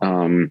put,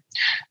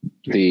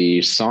 the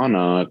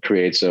sauna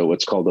creates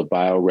what's called a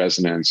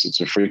bioresonance.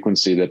 It's a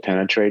frequency that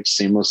penetrates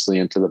seamlessly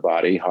into the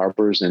body,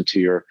 harbors into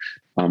your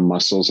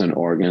muscles and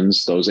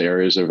organs. Those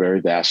areas are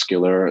very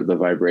vascular. The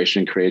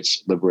vibration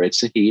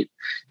liberates the heat.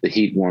 The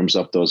heat warms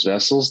up those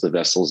vessels. The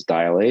vessels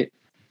dilate.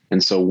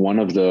 And so one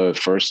of the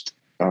first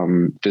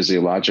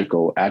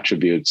physiological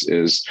attributes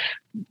is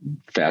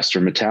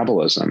faster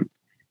metabolism.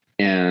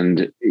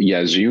 And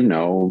as you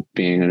know,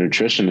 being a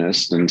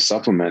nutritionist and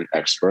supplement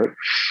expert,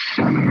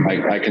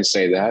 I can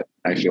say that.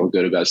 I feel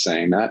good about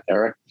saying that,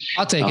 Eric.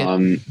 I'll take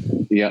it.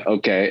 Yeah.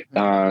 Okay.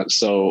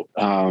 So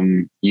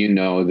you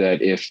know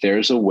that if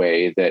there's a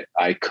way that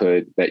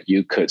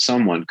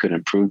someone could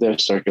improve their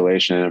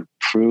circulation,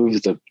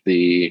 improve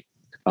the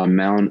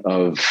amount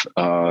of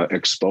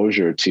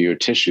exposure to your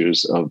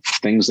tissues of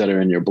things that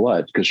are in your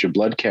blood, because your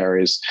blood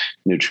carries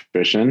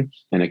nutrition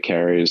and it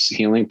carries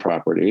healing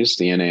properties,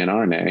 DNA and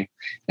RNA,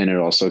 and it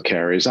also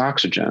carries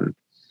oxygen.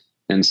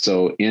 And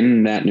so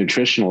in that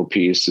nutritional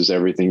piece is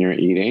everything you're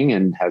eating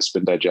and has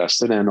been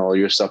digested and all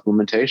your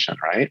supplementation,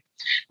 right?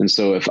 And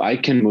so if I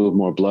can move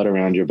more blood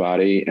around your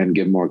body and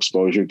give more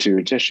exposure to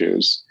your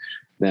tissues,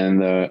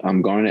 then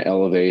I'm going to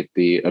elevate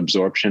the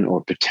absorption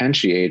or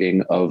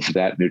potentiating of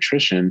that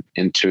nutrition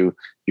into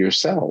your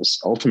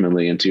cells,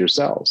 ultimately into your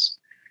cells.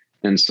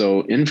 And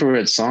so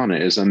infrared sauna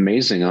is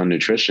amazing on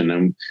nutrition.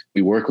 And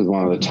we work with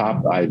one of the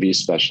top IV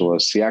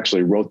specialists. He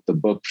actually wrote the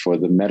book for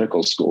the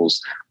medical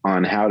schools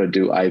on how to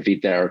do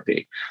IV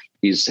therapy.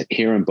 He's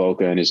here in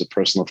Boca and he's a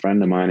personal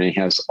friend of mine, and he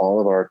has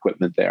all of our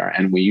equipment there.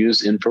 And we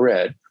use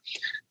infrared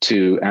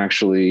to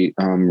actually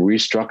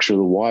restructure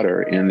the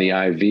water in the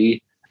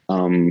IV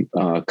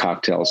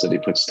cocktails that he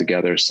puts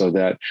together so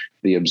that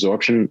the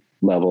absorption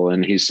level,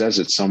 and he says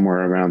it's somewhere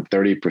around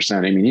 30%.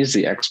 I mean, he's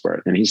the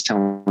expert, and he's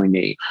telling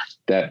me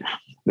that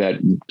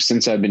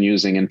since I've been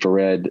using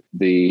infrared,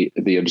 the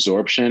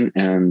absorption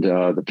and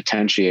the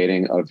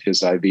potentiating of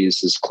his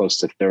IVs is close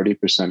to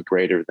 30%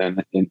 greater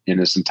than in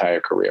his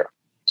entire career.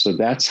 So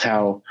that's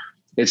how.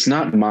 It's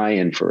not my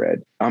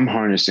infrared. I'm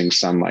harnessing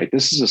sunlight.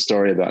 This is a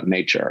story about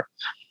nature.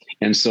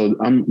 And so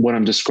what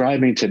I'm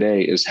describing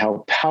today is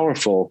how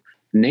powerful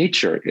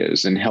nature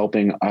is in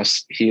helping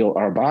us heal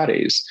our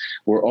bodies.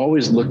 We're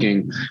always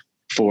looking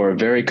for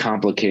very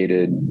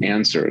complicated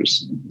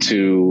answers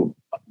to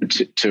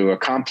a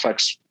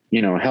complex,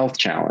 health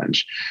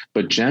challenge.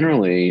 But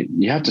generally,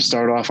 you have to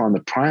start off on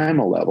the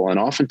primal level. And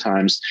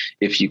oftentimes,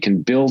 if you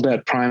can build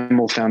that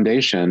primal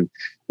foundation,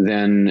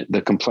 then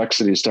the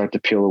complexities start to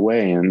peel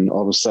away, and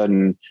all of a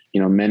sudden,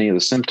 many of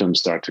the symptoms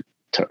start to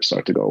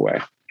go away.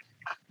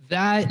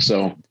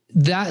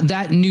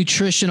 That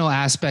nutritional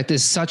aspect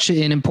is such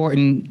an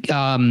important,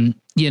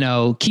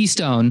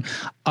 keystone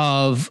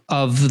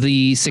of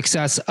the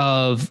success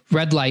of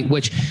red light,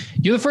 which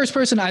you're the first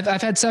person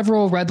I've had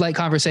several red light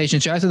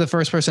conversations. You're actually the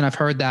first person I've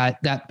heard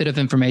that bit of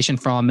information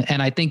from.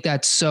 And I think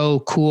that's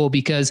so cool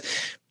because,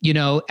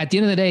 at the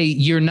end of the day,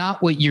 you're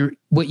not what you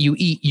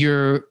eat,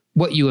 you're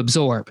what you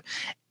absorb.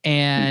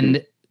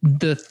 And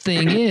the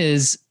thing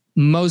is,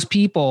 most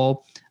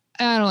people,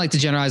 I don't like to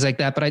generalize like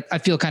that, but I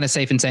feel kind of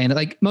safe in saying it.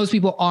 Like, most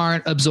people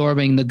aren't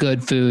absorbing the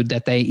good food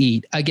that they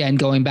eat. Again,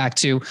 going back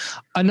to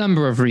a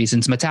number of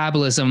reasons,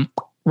 metabolism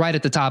right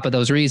at the top of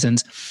those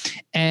reasons.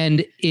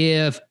 And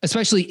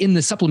especially in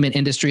the supplement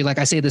industry, like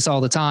I say this all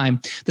the time,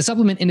 the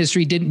supplement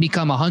industry didn't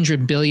become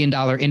 $100 billion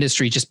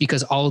industry just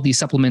because all of these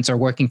supplements are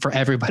working for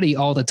everybody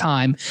all the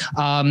time.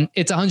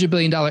 It's $100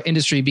 billion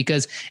industry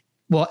because,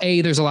 well,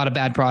 A, there's a lot of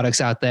bad products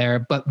out there,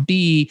 but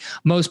B,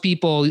 most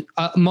people,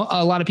 a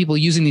lot of people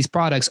using these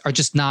products are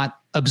just not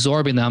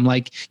absorbing them.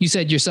 Like you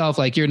said yourself,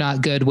 like you're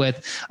not good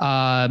with,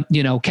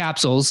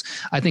 capsules.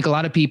 I think a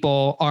lot of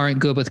people aren't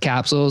good with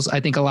capsules.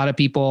 I think a lot of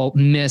people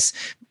miss,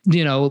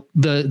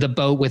 the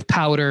boat with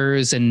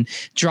powders and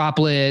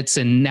droplets.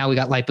 And now we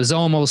got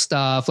liposomal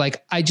stuff.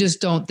 Like, I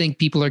just don't think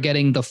people are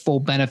getting the full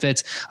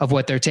benefits of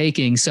what they're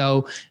taking.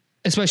 So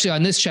especially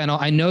on this channel,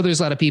 I know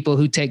there's a lot of people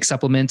who take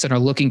supplements and are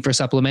looking for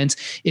supplements.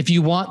 If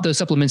you want those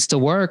supplements to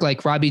work,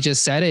 like Robbie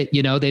just said it,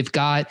 they've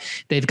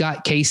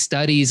got case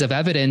studies of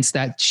evidence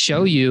that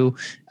show you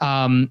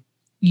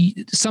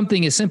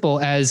something as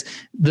simple as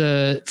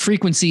the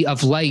frequency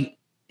of light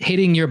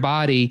hitting your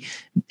body,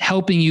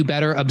 helping you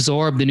better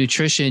absorb the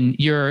nutrition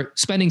you're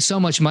spending so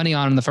much money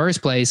on in the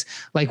first place.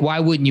 Like, why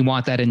wouldn't you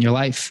want that in your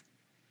life?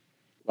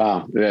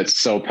 Wow, that's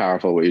so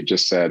powerful what you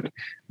just said.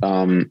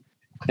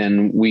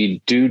 And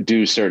we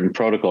do certain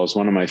protocols.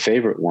 One of my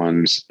favorite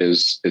ones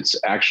is, it's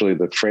actually,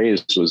 the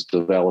phrase was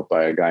developed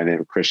by a guy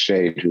named Chris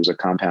Shade, who's a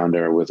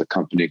compounder with a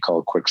company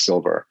called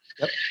Quicksilver.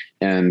 Yep.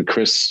 And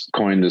Chris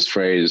coined this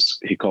phrase.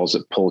 He calls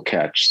it pull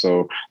catch.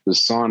 So the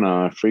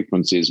sauna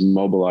frequencies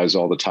mobilize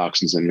all the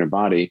toxins in your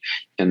body.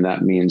 And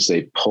that means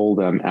they pull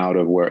them out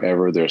of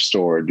wherever they're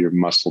stored, your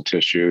muscle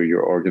tissue,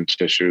 your organ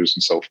tissues,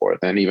 and so forth,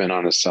 and even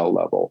on a cell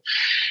level.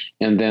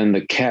 And then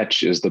the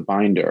catch is the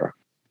binder.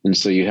 And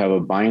so you have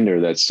a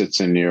binder that sits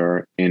in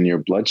your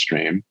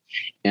bloodstream.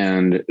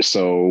 And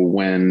so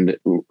when,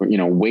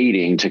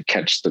 waiting to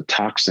catch the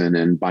toxin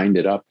and bind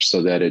it up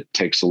so that it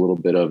takes a little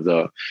bit of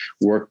the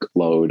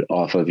workload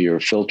off of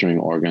your filtering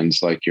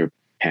organs, like your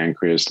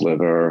pancreas,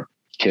 liver,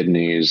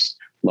 kidneys,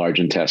 large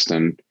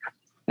intestine.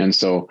 And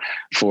so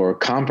for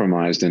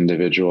compromised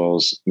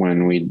individuals,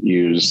 when we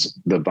use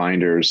the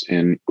binders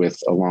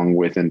along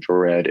with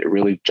infrared, it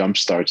really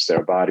jumpstarts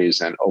their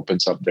bodies and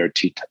opens up their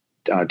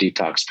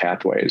detox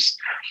pathways.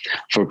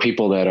 For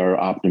people that are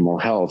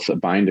optimal health, a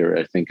binder,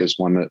 I think, is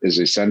one that is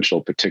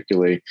essential,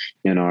 particularly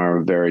in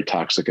our very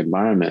toxic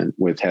environment,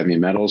 with heavy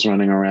metals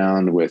running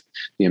around, with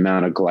the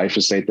amount of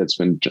glyphosate that's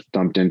been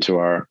dumped into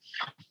our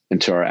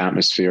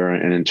atmosphere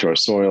and into our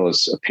soil,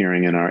 is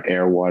appearing in our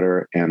air,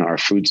 water, and our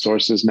food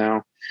sources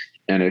now.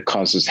 And it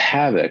causes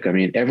havoc. I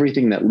mean,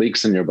 everything that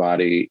leaks in your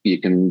body,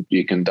 you can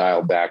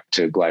dial back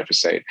to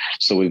glyphosate.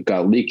 So we've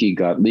got leaky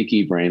gut,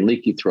 leaky brain,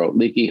 leaky throat,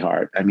 leaky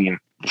heart. I mean,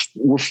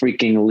 we're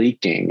freaking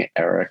leaking,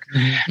 Eric.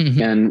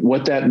 Mm-hmm. And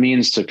what that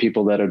means to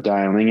people that are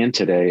dialing in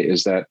today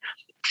is that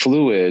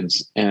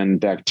fluids and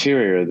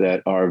bacteria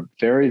that are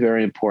very,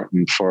 very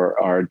important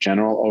for our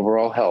general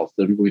overall health.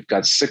 And we've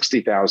got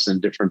 60,000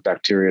 different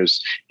bacteria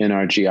in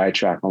our GI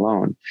tract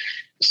alone.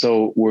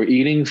 So we're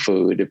eating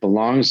food. It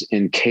belongs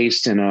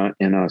encased in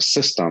a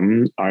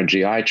system, our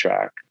GI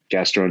tract,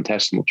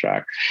 gastrointestinal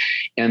tract.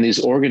 And these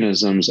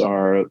organisms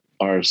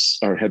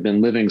have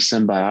been living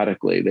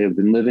symbiotically. They've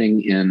been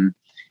living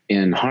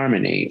in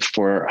harmony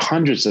for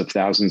hundreds of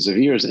thousands of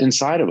years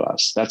inside of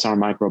us. That's our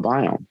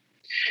microbiome.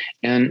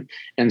 And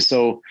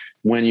so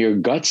when your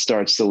gut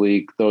starts to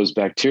leak, those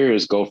bacteria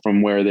go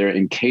from where they're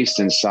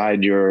encased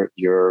inside your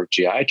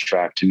GI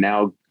tract to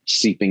now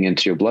seeping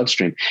into your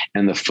bloodstream.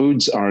 And the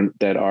foods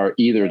that are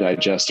either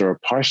digested or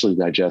partially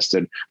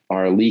digested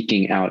are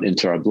leaking out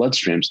into our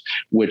bloodstreams,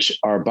 which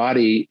our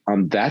body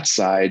on that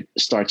side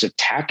starts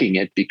attacking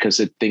it because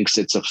it thinks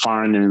it's a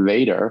foreign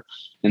invader.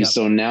 And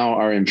so now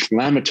our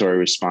inflammatory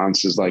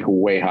response is like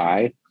way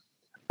high,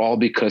 all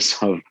because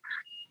of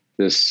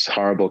this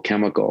horrible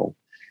chemical.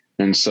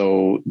 And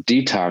so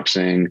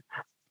detoxing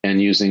and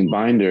using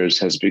binders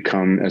has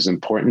become as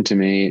important to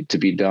me to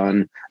be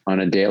done on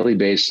a daily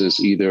basis,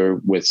 either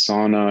with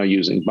sauna,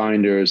 using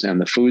binders and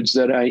the foods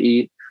that I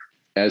eat,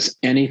 as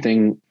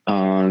anything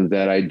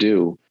that I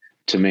do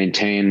to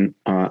maintain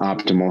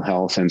optimal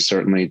health and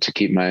certainly to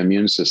keep my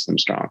immune system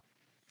strong.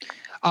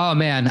 Oh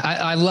man,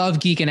 I love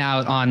geeking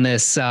out on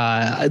this.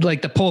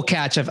 Like the pull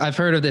catch. I've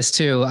heard of this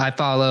too. I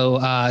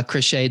follow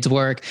Chris Shade's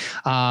work.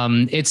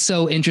 It's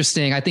so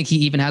interesting. I think he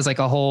even has like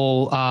a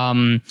whole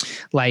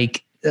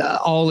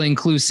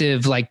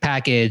all-inclusive like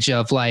package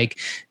of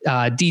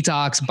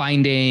detox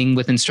binding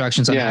with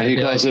instructions on how to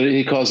do it.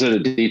 He calls it a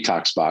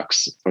detox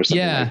box or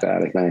something like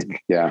that, I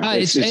think. Yeah.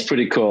 It's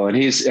pretty cool. And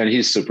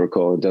he's super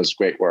cool. It does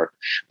great work.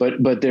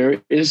 But there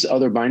is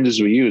other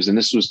binders we use. And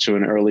this was to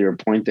an earlier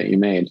point that you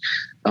made.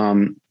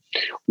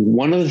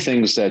 One of the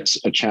things that's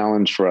a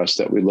challenge for us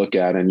that we look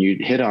at, and you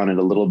hit on it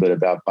a little bit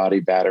about body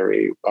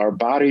battery. Our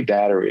body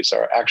batteries,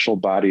 our actual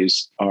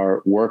bodies,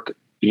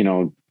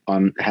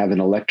 have an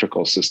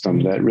electrical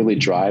system that really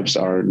drives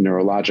our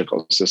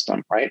neurological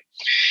system, right?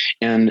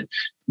 And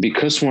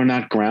because we're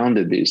not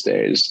grounded these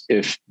days,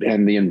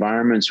 and the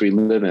environments we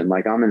live in,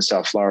 like I'm in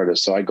South Florida,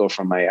 so I go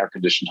from my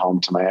air-conditioned home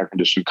to my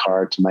air-conditioned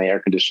car to my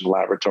air-conditioned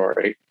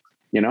laboratory,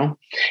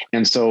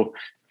 And so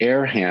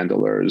air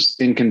handlers,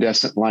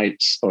 fluorescent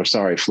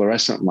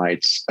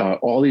lights,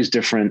 all these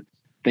different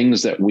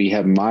things that we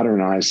have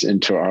modernized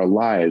into our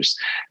lives,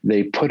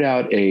 they put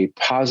out a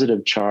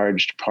positive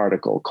charged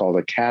particle called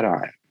a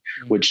cation,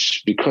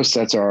 which, because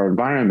that's our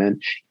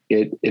environment,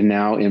 it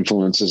now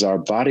influences our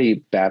body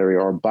battery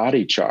or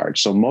body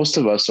charge. So most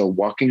of us are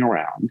walking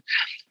around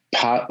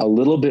a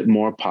little bit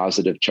more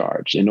positive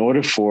charge. In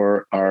order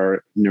for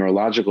our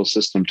neurological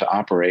system to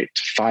operate,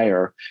 to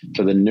fire,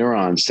 for the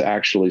neurons to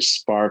actually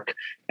spark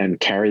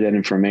and carry that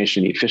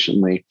information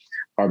efficiently,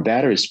 our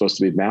battery is supposed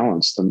to be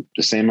balanced,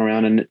 the same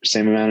amount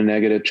of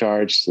negative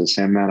charge to the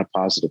same amount of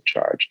positive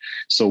charge.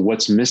 So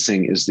what's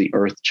missing is the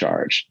earth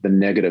charge, the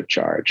negative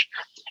charge.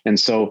 And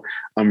so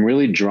I'm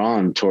really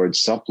drawn towards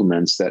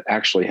supplements that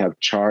actually have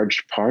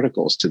charged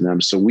particles to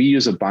them. So we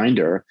use a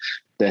binder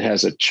that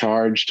has a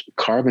charged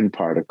carbon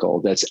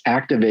particle that's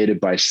activated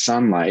by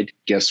sunlight.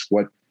 Guess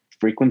what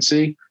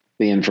frequency?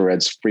 the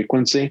infrared's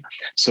frequency.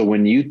 So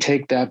when you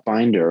take that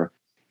binder,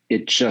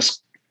 it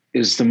just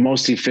is the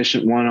most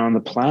efficient one on the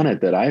planet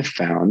that I've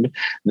found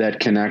that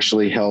can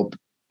actually help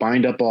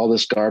bind up all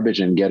this garbage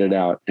and get it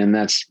out. And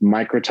that's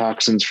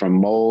microtoxins from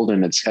mold,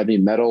 and it's heavy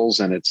metals,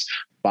 and it's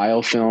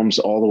biofilms,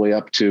 all the way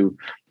up to,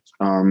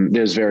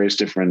 there's various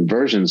different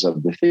versions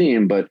of the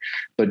theme, but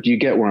you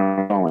get where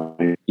I'm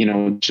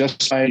going,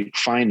 just by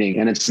finding,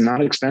 and it's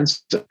not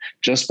expensive,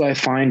 just by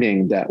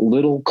finding that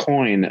little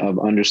coin of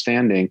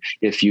understanding.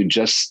 If you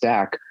just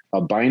stack a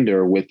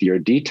binder with your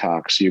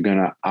detox, you're going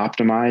to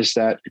optimize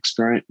that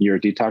experience, your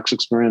detox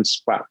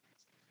experience. Wow.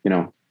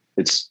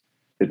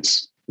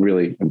 It's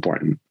really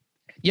important.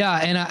 Yeah.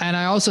 And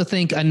I also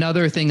think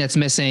another thing that's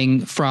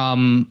missing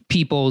from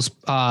people's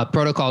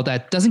protocol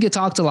that doesn't get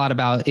talked a lot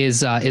about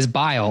is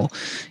bile.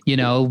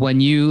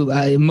 When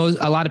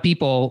a lot of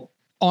people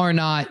are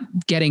not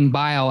getting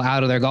bile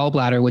out of their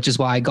gallbladder, which is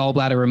why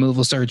gallbladder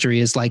removal surgery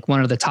is like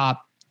one of the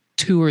top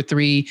 2 or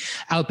 3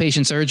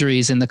 outpatient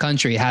surgeries in the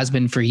country. It has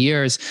been for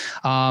years,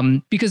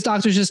 because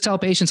doctors just tell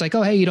patients like,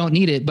 oh, hey, you don't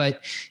need it,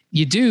 but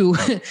you do,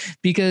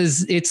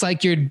 because it's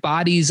like your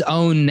body's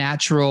own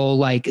natural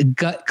like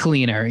gut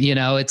cleaner.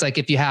 It's like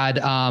if you had,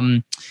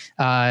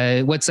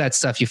 what's that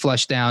stuff you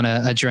flush down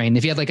a drain?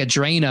 If you had like a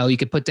Drano, you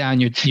could put down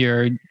your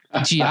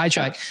GI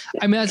tract.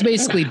 I mean, that's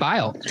basically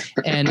bile.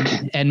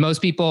 And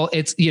most people,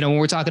 it's, when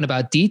we're talking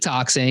about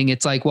detoxing,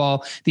 it's like,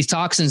 well, these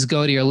toxins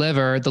go to your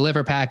liver, the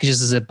liver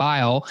packages as a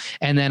bile.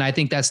 And then I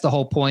think that's the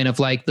whole point of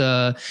like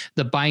the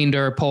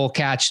binder pull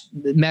catch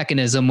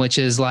mechanism, which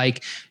is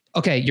like,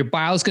 okay, your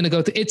bile is going to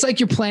go through. It's like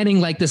you're planning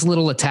like this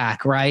little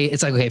attack, right?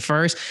 It's like, okay,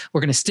 first we're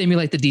going to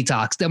stimulate the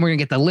detox. Then we're going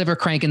to get the liver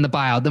cranking the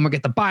bile. Then we'll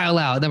get the bile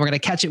out. Then we're going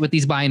to catch it with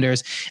these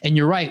binders. And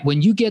you're right.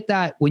 When you get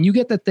that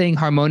thing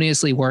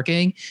harmoniously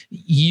working,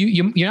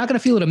 you're not going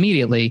to feel it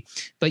immediately,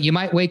 but you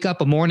might wake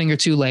up a morning or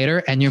two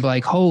later and you're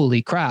like,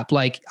 holy crap.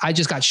 Like I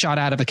just got shot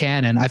out of a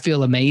cannon. I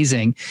feel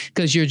amazing,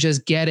 because you're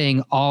just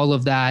getting all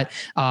of that,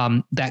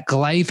 that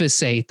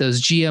glyphosate,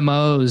 those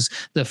GMOs,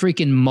 the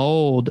freaking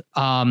mold.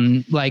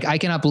 Like I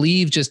cannot believe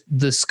just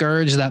the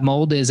scourge that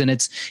mold is. And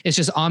it's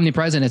just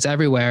omnipresent. It's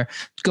everywhere.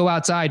 Go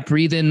outside,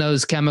 breathe in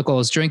those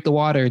chemicals, drink the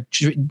water,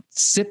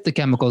 sip the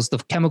chemicals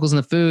in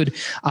the food.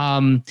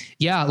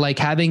 Like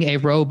having a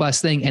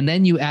robust thing. And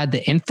then you add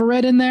the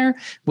infrared in there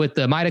with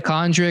the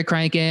mitochondria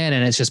cranking,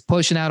 and it's just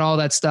pushing out all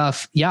that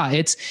stuff. Yeah.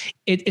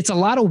 It's a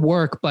lot of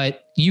work,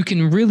 but you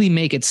can really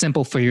make it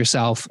simple for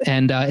yourself.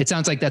 And it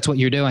sounds like that's what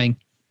you're doing.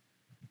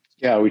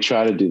 Yeah, we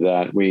try to do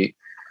that.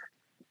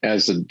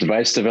 As a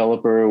device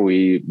developer,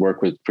 we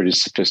work with pretty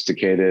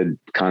sophisticated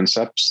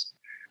concepts,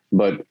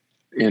 but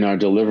in our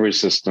delivery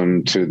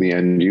system to the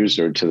end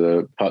user, to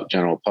the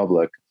general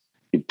public,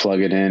 you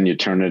plug it in, you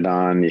turn it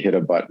on, you hit a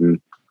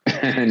button,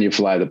 and you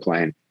fly the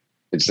plane.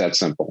 It's that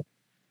simple.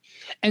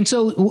 And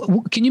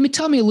so can you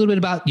tell me a little bit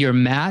about your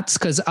mats?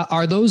 Because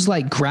are those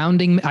like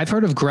grounding? I've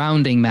heard of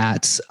grounding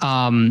mats.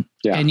 And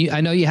I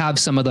know you have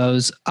some of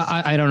those.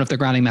 I don't know if they're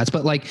grounding mats,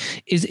 but like,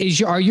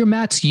 are your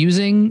mats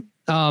using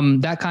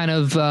that kind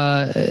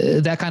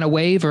of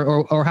wave,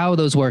 or how are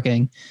those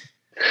working?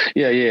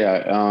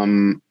 Yeah.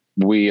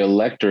 We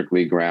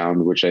electrically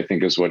ground, which I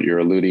think is what you're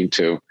alluding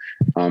to,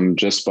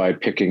 just by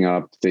picking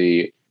up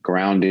the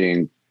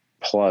grounding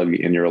plug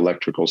in your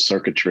electrical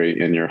circuitry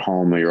in your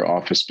home or your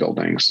office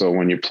building. So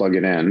when you plug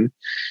it in,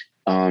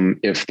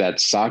 if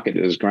that socket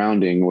is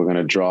grounding, we're going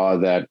to draw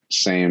that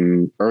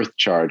same earth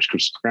charge,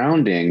 because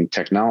grounding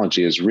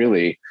technology is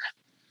really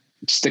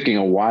sticking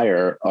a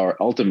wire, or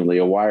ultimately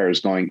a wire is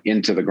going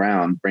into the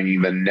ground,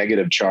 bringing the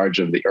negative charge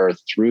of the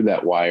earth through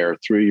that wire,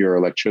 through your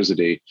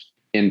electricity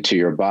into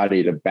your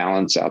body to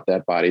balance out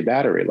that body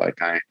battery, like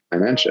I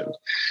mentioned.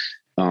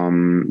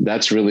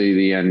 That's really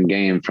the end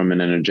game from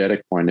an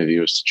energetic point of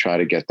view, is to try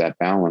to get that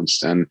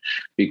balanced. And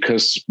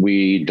because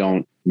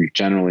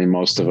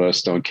most of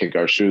us don't kick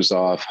our shoes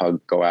off,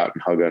 go out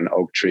and hug an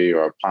oak tree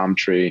or a palm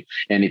tree,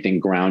 anything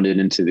grounded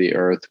into the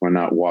earth. We're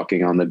not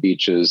walking on the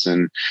beaches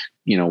and,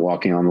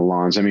 walking on the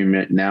lawns. I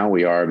mean, now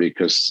we are,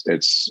 because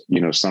it's,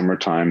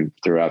 summertime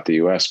throughout the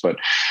US, but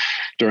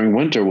during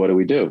winter, what do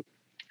we do?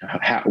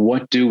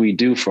 What do we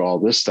do for all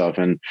this stuff?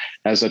 And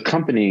as a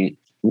company,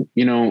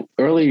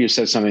 earlier you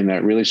said something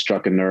that really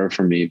struck a nerve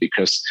for me,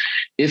 because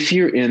if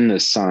you're in the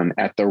sun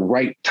at the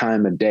right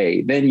time of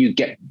day, then you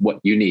get what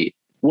you need.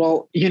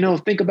 Well,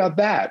 think about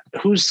that.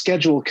 Whose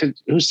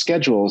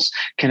schedules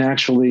can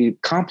actually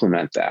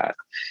complement that?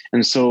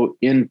 And so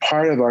in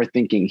part of our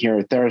thinking here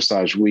at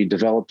Therasage, we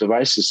develop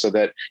devices so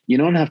that you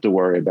don't have to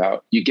worry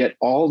about, you get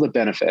all the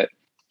benefit,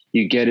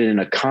 you get it in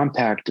a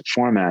compact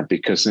format,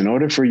 because in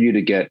order for you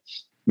to get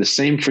the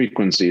same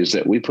frequencies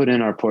that we put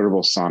in our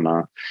portable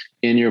sauna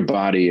in your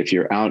body, if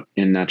you're out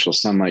in natural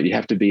sunlight, you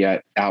have to be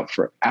out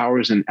for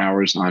hours and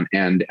hours on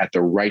end at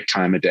the right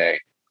time of day.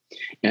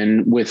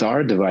 And with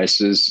our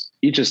devices,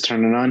 you just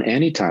turn it on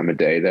any time of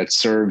day that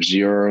serves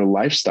your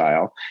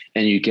lifestyle,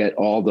 and you get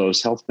all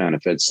those health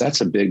benefits. That's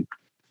a big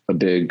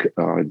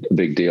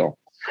deal.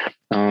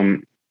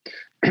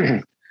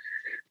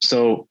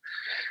 So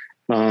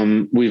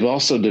We've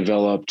also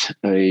developed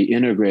a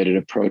integrated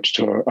approach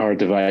to our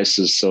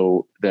devices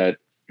so that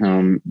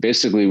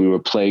basically we were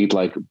plagued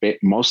like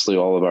mostly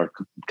all of our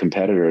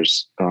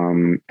competitors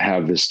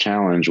have this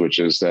challenge, which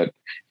is that,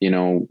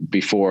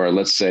 before,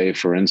 let's say,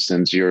 for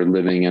instance, you're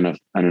living on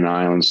an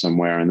island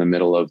somewhere in the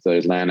middle of the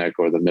Atlantic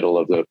or the middle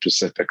of the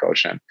Pacific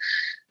Ocean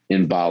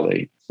in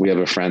Bali. We have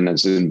a friend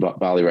that's in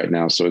Bali right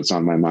now, so it's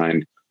on my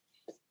mind.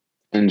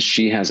 And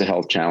she has a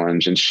health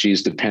challenge, and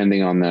she's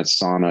depending on that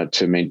sauna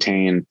to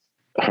maintain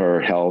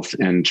her health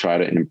and try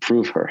to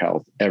improve her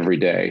health every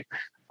day.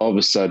 All of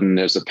a sudden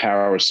there's a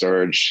power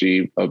surge.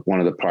 One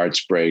of the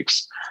parts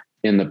breaks.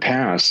 In the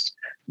past,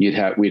 she'd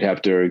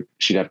have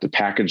to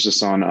package the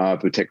sauna up.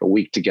 It would take a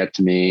week to get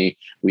to me.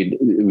 It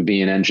would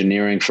be in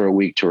engineering for a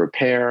week to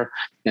repair,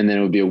 and then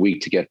it would be a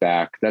week to get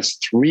back. That's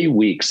 3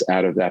 weeks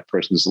out of that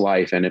person's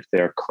life. And if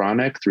they're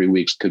chronic, 3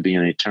 weeks could be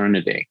an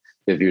eternity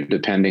if you're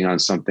depending on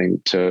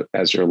something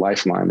as your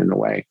lifeline in a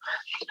way.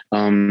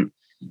 And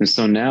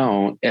so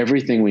now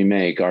everything we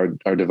make, our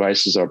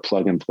devices are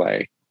plug and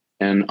play.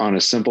 And on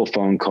a simple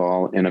phone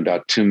call, in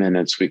about 2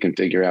 minutes, we can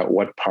figure out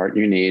what part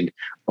you need,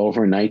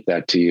 overnight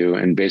that to you.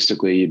 And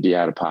basically you'd be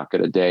out of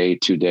pocket a day,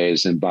 2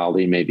 days, in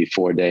Bali, maybe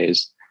 4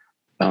 days.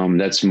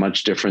 That's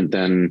much different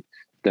than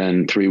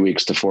 3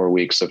 weeks to 4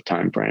 weeks of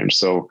time frame.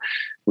 So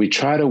we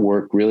try to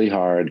work really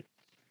hard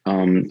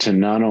to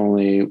not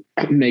only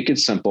make it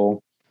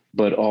simple,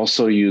 but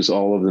also use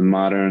all of the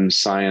modern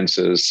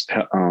sciences,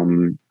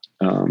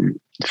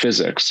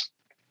 physics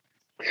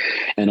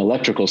and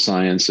electrical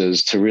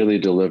sciences to really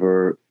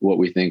deliver what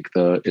we think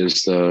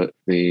is the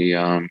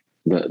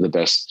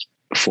best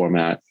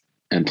format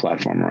and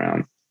platform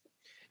around.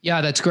 Yeah,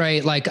 that's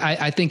great. Like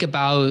I think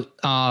about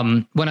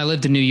when I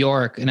lived in New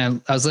York, and I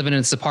was living in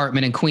this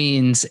apartment in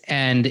Queens,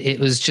 and it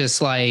was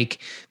just like,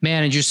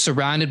 man, and just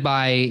surrounded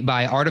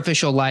by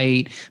artificial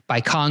light,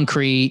 by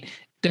concrete.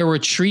 There were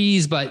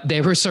trees, but they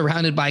were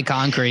surrounded by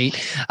concrete.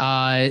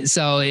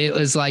 So it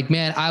was like,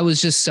 man, I was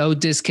just so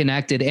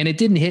disconnected. And it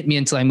didn't hit me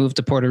until I moved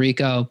to Puerto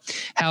Rico,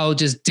 how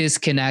just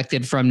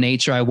disconnected from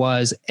nature I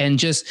was. And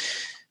just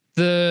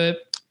the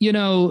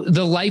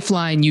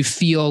lifeline you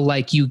feel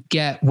like you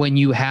get when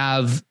you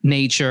have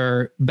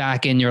nature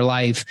back in your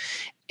life.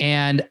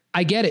 And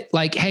I get it.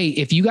 Like, hey,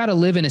 if you got to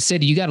live in a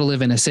city, you got to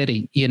live in a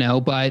city,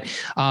 but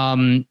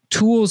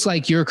tools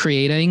like you're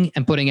creating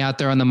and putting out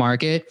there on the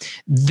market,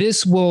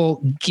 this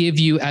will give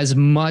you as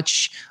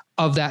much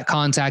of that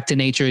contact to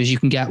nature as you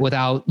can get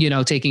without,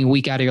 taking a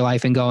week out of your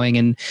life and going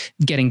and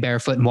getting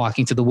barefoot and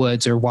walking through the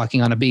woods or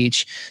walking on a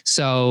beach.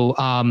 So,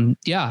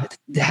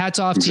 hats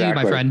off to you,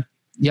 my friend.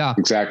 Yeah,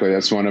 exactly.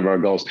 That's one of our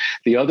goals.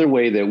 The other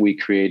way that we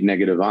create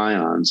negative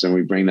ions and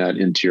we bring that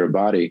into your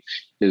body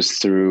is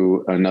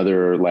through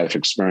another life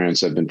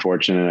experience. I've been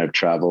fortunate. I've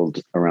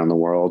traveled around the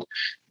world.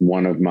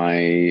 One of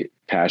my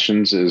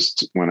passions is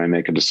when I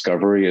make a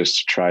discovery is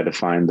to try to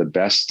find the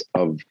best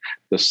of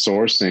the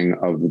sourcing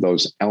of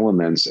those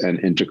elements and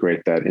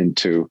integrate that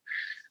into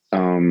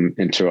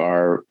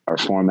our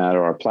format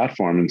or our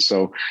platform. And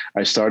so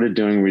I started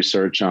doing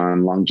research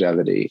on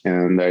longevity,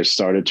 and I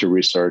started to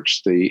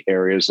research the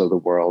areas of the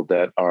world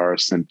that are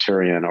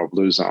centurion or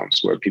blue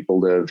zones, where people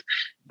live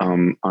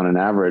on an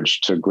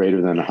average to greater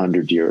than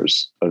 100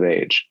 years of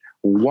age.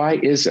 Why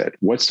is it?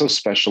 What's so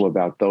special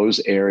about those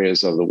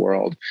areas of the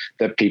world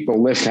that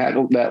people live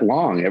that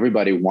long?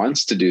 Everybody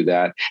wants to do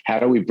that. How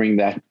do we bring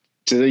that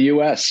to the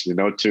US,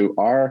 to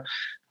our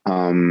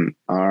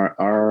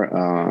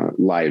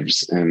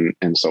lives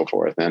and so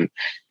forth. And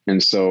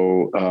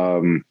so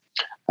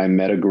I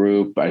met a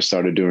group. I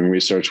started doing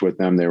research with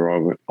them. They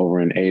were over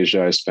in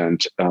Asia. I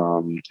spent,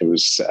 it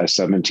was a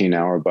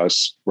 17-hour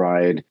bus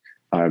ride.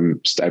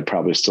 I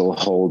probably still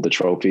hold the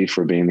trophy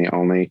for being the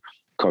only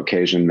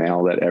Caucasian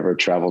male that ever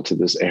traveled to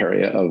this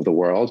area of the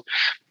world.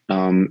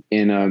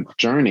 In a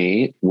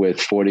journey with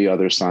 40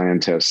 other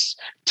scientists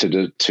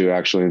to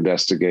actually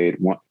investigate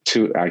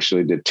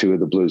did 2 of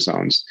the blue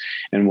zones.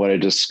 And what I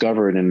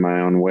discovered in my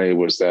own way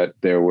was that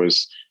there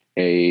was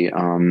the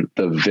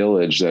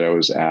village that I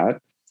was at,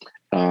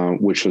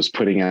 which was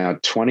putting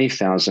out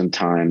 20,000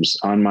 times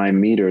on my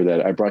meter.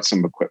 That I brought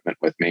some equipment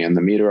with me, and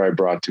the meter I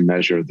brought to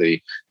measure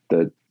the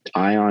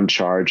ion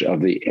charge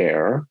of the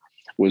air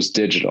was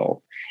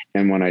digital.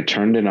 And when I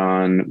turned it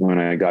on, when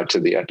I got to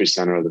the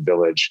epicenter of the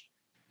village,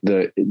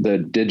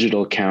 the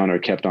digital counter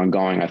kept on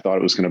going. I thought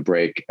it was going to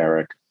break,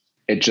 Eric.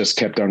 It just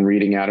kept on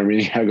reading out and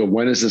reading. I go,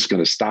 when is this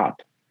going to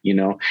stop?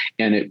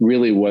 And it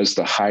really was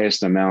the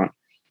highest amount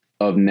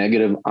of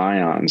negative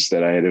ions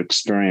that I had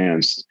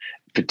experienced,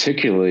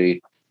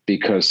 particularly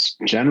because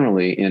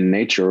generally in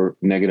nature,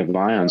 negative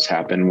ions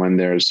happen when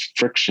there's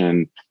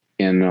friction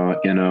in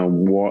a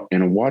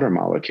water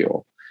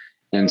molecule.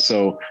 And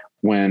so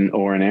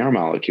or an air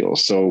molecule.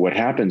 So what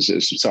happens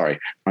is,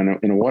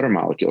 in a water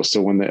molecule.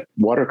 So when the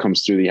water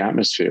comes through the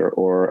atmosphere,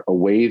 or a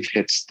wave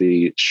hits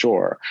the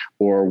shore,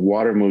 or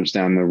water moves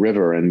down the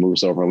river and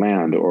moves over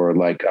land, or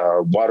like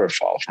a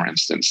waterfall, for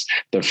instance,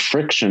 the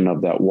friction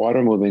of that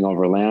water moving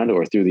over land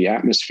or through the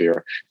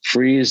atmosphere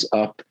frees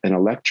up an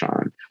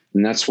electron.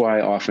 And that's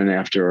why often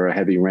after a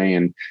heavy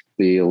rain,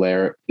 the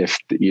air, if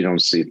you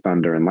don't see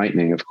thunder and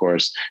lightning, of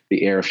course,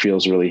 the air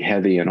feels really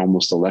heavy and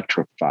almost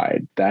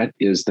electrified. That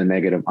is the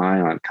negative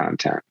ion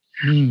content.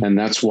 And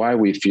that's why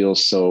we feel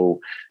so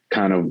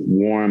kind of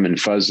warm and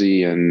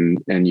fuzzy and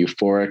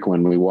euphoric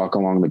when we walk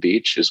along the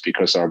beach, is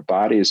because our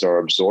bodies are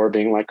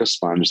absorbing like a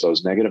sponge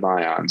those negative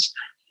ions,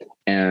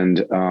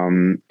 and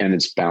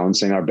it's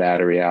balancing our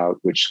battery out,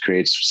 which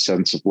creates a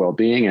sense of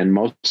well-being and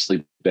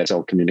mostly better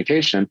cell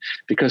communication,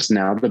 because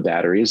now the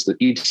batteries, that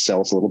each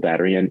cell's a little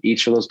battery, and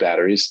each of those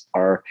batteries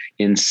are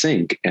in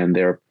sync and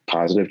their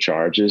positive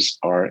charges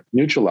are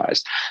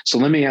neutralized. So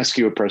let me ask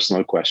you a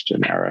personal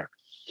question, Eric.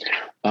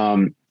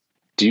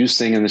 Do you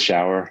sing in the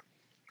shower?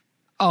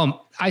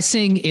 I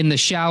sing in the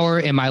shower,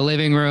 in my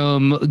living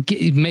room,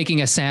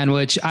 making a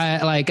sandwich.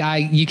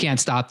 You can't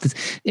stop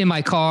this. In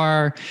my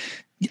car.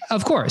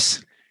 Of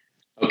course.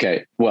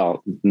 Okay.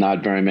 Well,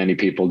 not very many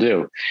people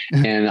do.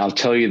 And I'll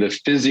tell you the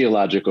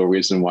physiological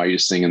reason why you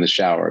sing in the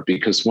shower,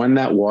 because when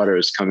that water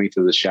is coming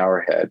through the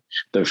shower head,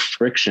 the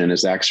friction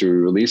is actually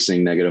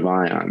releasing negative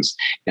ions.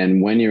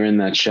 And when you're in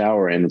that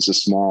shower and it's a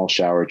small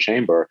shower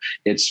chamber,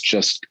 it's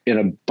just an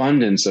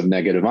abundance of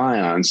negative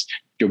ions.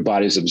 Your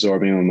body's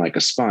absorbing them like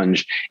a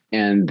sponge,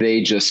 and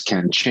they just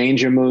can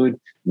change your mood.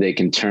 They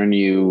can turn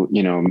you,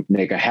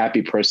 make a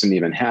happy person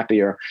even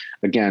happier.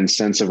 Again,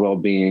 sense of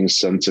well-being,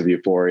 sense of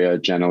euphoria.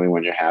 Generally,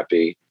 when you're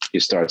happy,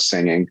 you start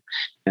singing.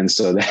 And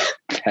so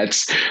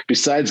that's,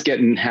 besides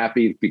getting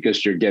happy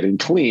because you're getting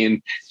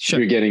clean, sure,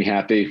 you're getting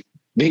happy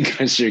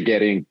because you're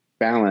getting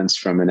balance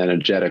from an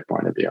energetic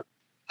point of view.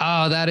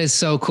 Oh, that is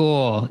so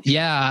cool.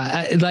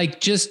 Yeah.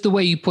 Like just the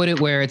way you put it,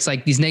 where it's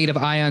like these negative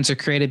ions are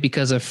created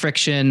because of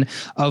friction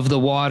of the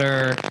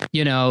water,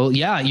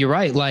 yeah, you're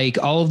right.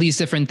 Like all of these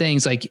different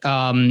things, like,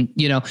 now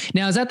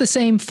is that the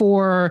same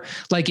for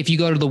like, if you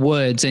go to the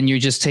woods and you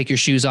just take your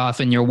shoes off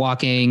and you're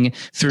walking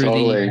through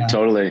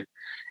Totally.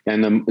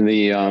 And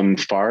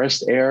the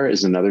forest air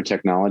is another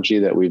technology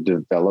that we've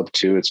developed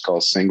too. It's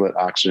called singlet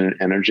oxygen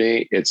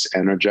energy. It's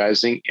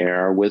energizing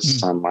air with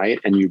sunlight,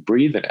 and you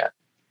breathe in it.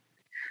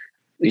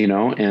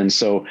 And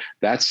so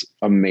that's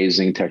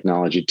amazing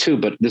technology too.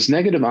 But this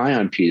negative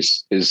ion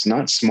piece is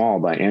not small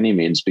by any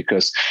means,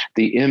 because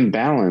the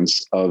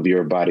imbalance of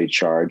your body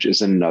charge is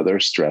another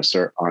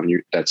stressor on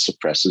you that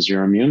suppresses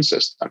your immune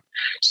system.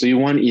 So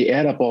you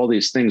add up all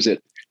these things.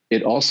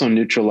 It also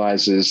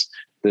neutralizes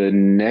the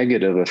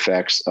negative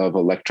effects of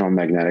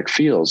electromagnetic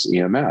fields,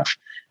 EMF.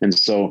 And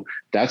so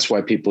that's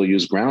why people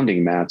use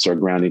grounding mats or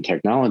grounding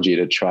technology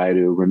to try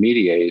to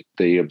remediate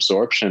the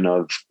absorption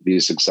of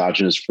these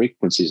exogenous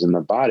frequencies in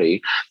the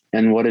body,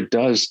 and what it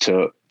does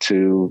to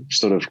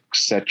sort of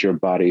set your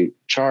body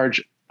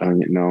charge,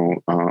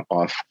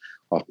 off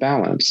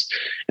balance.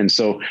 And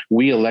so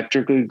we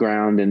electrically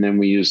ground, and then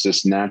we use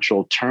this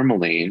natural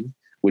tourmaline,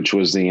 which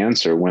was the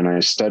answer. When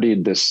I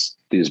studied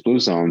these blue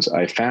zones,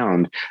 I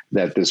found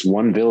that this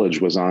one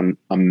village was on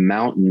a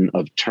mountain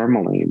of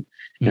tourmaline.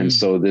 And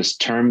so this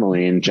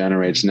tourmaline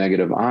generates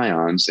negative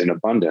ions in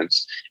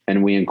abundance,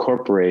 and we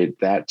incorporate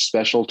that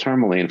special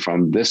tourmaline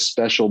from this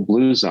special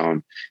blue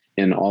zone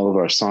in all of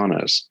our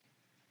saunas.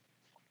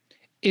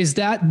 Is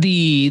that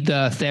the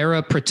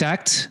Thera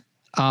Protect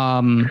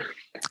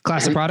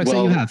class of products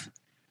that you have?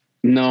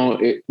 No,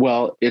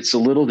 it's a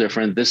little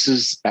different. This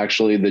is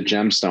actually the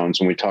gemstones.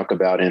 When we talk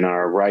about in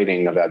our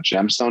writing about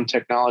gemstone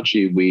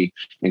technology, we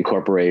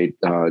incorporate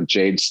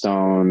jade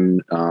stone,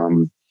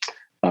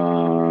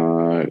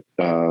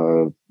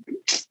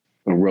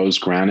 rose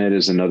granite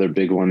is another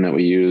big one that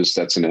we use.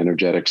 That's an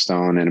energetic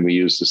stone. And we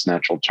use this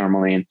natural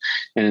tourmaline.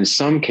 And in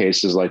some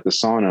cases, like the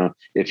sauna,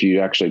 if you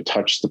actually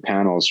touch the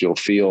panels, you'll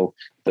feel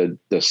the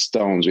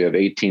stones. We have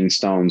 18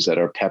 stones that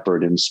are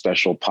peppered in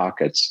special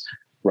pockets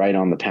right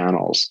on the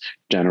panels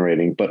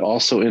generating, but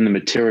also in the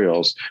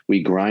materials.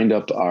 We grind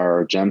up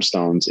our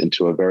gemstones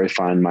into a very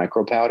fine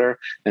micro powder,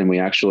 and we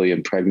actually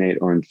impregnate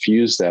or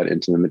infuse that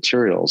into the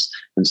materials.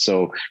 And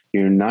so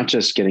you're not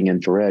just getting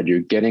infrared, you're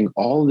getting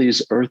all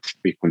these earth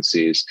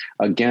frequencies,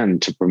 again,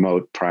 to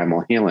promote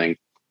primal healing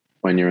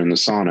when you're in the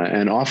sauna.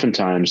 And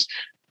oftentimes,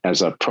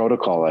 as a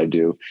protocol I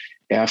do,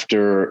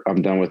 after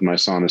I'm done with my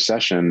sauna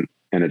session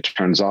and it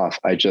turns off,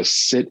 I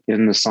just sit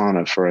in the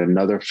sauna for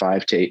another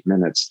 5 to 8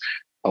 minutes,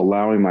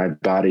 allowing my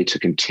body to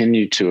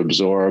continue to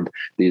absorb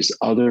these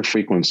other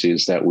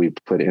frequencies that we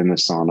put in the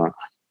sauna,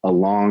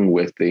 along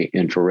with the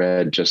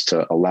infrared, just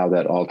to allow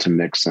that all to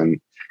mix and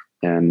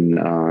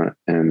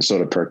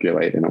sort of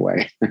percolate in a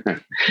way.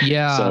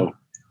 Yeah. So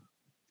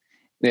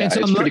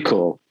it's pretty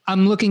cool.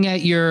 I'm looking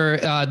at your,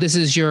 this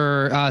is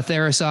your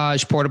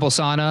Therasage portable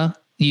sauna.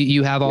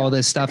 You have all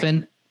this stuff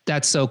in.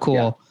 That's so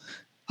cool.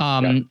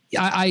 Yeah.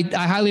 I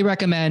highly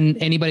recommend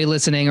anybody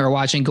listening or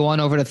watching, go on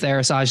over to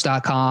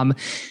Therasage.com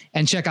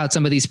and check out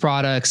some of these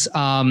products.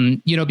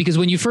 Because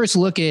when you first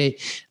look at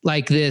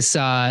like this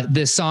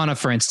sauna,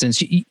 for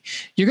instance,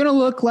 you're going to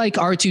look like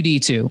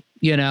R2D2,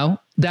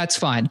 that's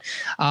fine.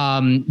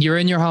 You're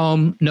in your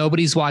home.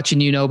 Nobody's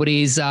watching you.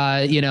 Nobody's,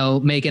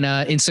 making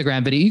an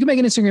Instagram video. You can make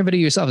an Instagram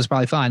video yourself. It's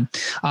probably fine.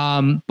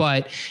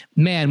 But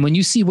man, when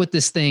you see what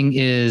this thing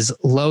is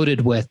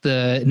loaded with,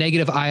 the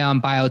negative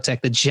ion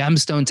biotech, the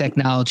gemstone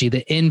technology,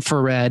 the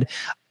infrared,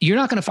 you're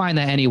not going to find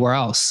that anywhere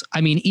else.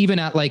 I mean, even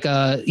at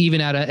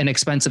an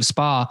expensive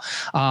spa,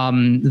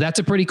 that's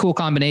a pretty cool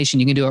combination.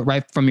 You can do it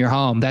right from your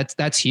home.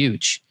 That's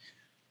huge.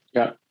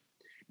 Yeah.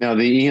 Now,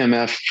 the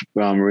EMF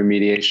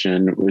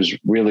remediation was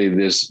really,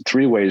 there's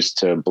three ways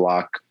to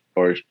block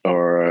or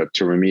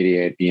to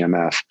remediate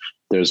EMF.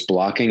 There's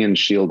blocking and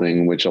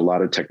shielding, which a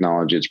lot of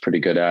technology is pretty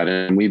good at.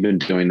 And we've been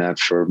doing that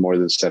for more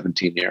than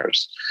 17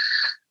 years.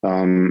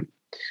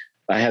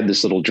 I had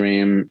this little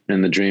dream,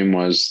 and the dream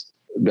was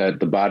that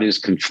the body is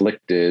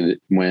conflicted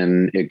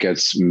when it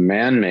gets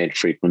man-made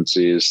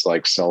frequencies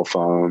like cell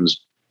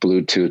phones,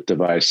 Bluetooth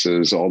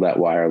devices, all that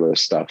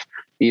wireless stuff.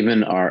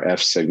 Even RF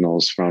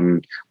signals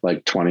from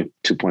like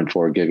 2.4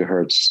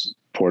 gigahertz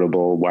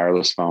portable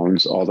wireless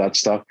phones, all that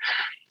stuff,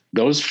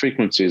 those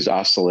frequencies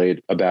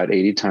oscillate about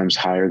 80 times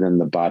higher than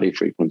the body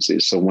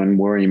frequencies. So when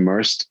we're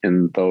immersed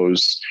in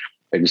those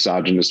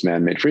exogenous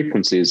man-made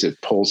frequencies, it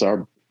pulls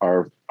our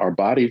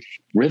body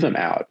rhythm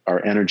out,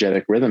 our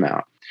energetic rhythm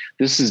out.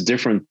 This is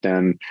different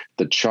than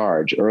the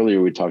charge.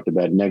 Earlier, we talked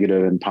about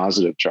negative and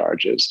positive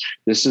charges.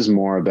 This is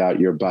more about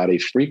your body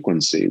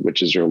frequency,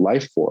 which is your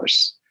life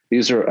force.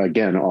 These are,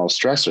 again, all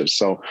stressors.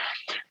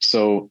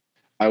 So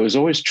I was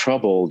always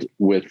troubled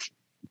with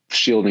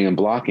shielding and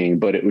blocking,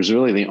 but it was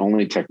really the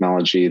only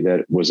technology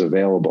that was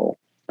available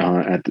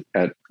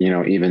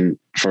even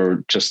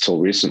for just till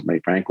recently,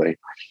 frankly.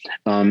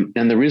 And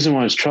the reason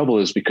why I was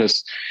troubled is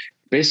because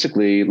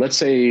basically, let's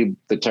say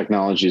the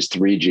technology is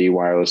 3G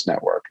wireless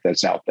network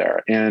that's out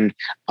there, and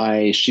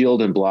I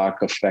shield and block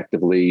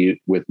effectively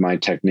with my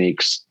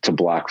techniques to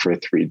block for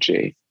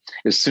 3G.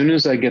 As soon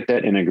as I get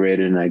that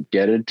integrated and I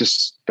get it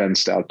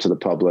dispensed out to the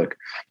public,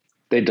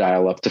 they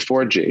dial up to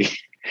 4G.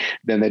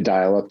 Then they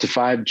dial up to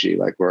 5G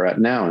like we're at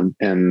now.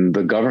 And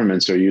the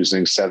governments are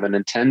using 7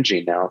 and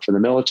 10G now for the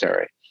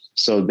military.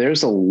 So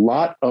there's a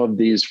lot of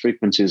these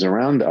frequencies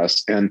around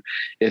us. And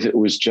if it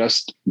was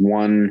just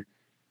one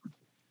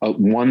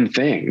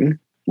thing,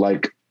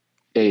 like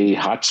a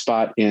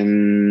hotspot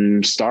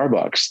in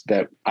Starbucks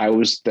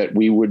that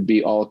we would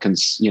be all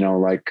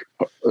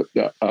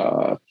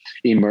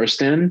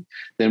immersed in,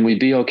 then we'd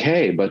be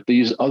okay. But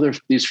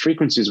these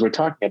frequencies we're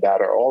talking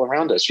about are all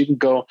around us. You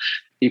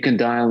can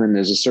dial in.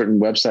 There's a certain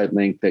website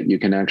link that you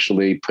can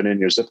actually put in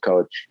your zip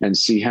code and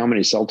see how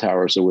many cell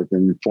towers are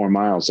within 4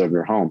 miles of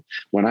your home.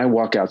 When I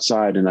walk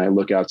outside and I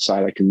look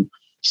outside, I can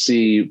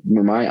see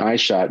with my eye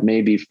shot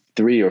maybe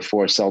 3 or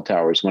 4 cell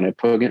towers. When I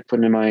put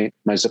in my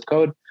zip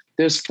code,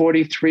 there's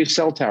 43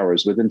 cell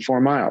towers within 4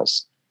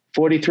 miles.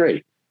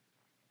 43.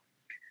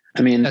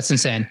 I mean, that's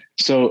insane.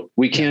 So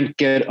we can't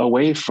get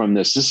away from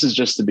this. This is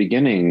just the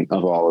beginning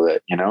of all of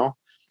it,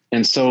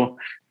 And so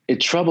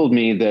it troubled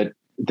me that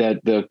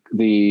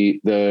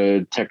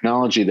the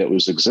technology that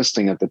was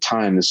existing at the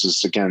time, this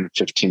is again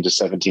 15 to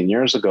 17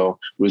 years ago,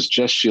 was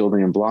just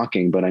shielding and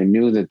blocking, but I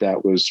knew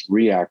that was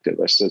reactive.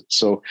 I said,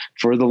 so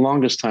for the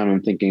longest time,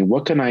 I'm thinking,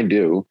 what can I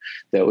do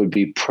that would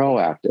be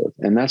proactive?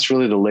 And that's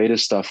really the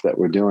latest stuff that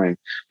we're doing.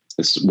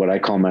 It's what I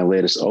call my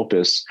latest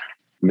opus.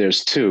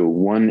 There's 2.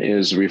 One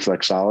is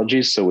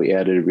reflexology. So we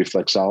added a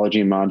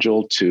reflexology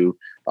module to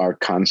our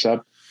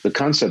concept. The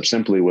concept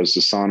simply was the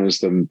sauna is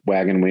the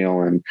wagon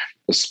wheel and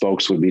the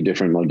spokes would be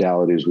different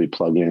modalities we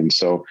plug in.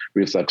 So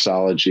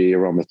reflexology,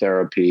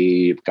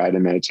 aromatherapy,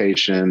 guided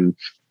meditation,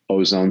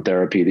 ozone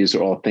therapy. These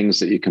are all things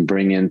that you can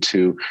bring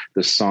into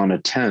the sauna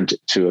tent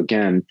to,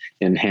 again,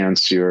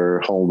 enhance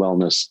your whole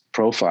wellness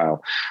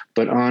profile.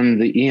 But on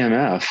the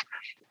EMF,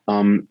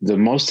 the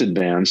most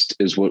advanced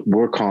is what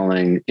we're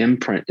calling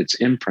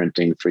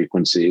imprinting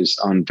frequencies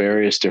on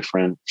various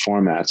different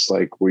formats.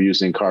 Like we're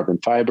using carbon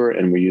fiber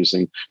and we're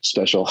using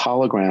special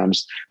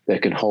holograms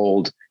that can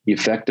hold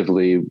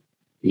effectively,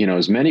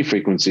 as many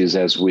frequencies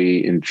as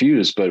we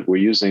infuse, but we're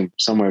using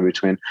somewhere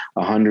between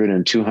 100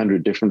 and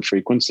 200 different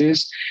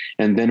frequencies.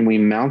 And then we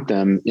mount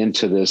them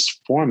into this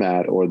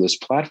format or this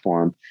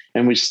platform,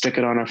 and we stick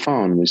it on our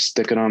phone, we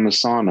stick it on the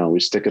sauna, we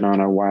stick it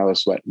on our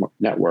wireless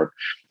network.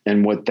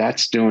 And what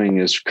that's doing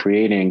is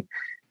creating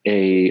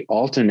a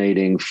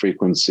alternating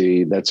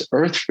frequency that's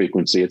earth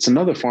frequency. It's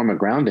another form of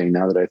grounding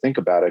now that I think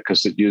about it,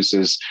 because it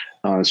uses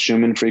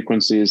Schumann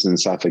frequencies and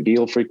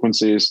esophageal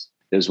frequencies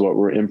is what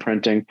we're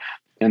imprinting.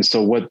 And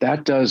so what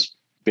that does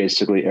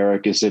basically,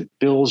 Eric, is it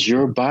builds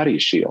your body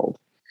shield.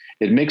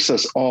 It makes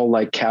us all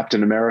like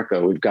Captain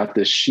America. We've got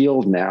this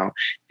shield now.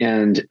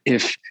 And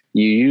if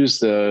you use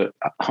the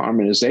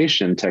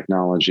harmonization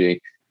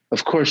technology,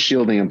 of course,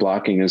 shielding and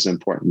blocking is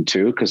important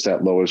too, because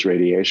that lowers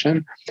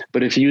radiation.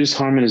 But if you use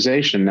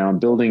harmonization now,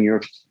 building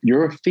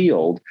your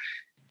field,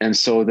 and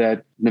so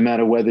that no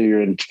matter whether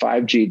you're in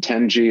 5G,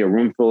 10G, a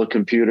room full of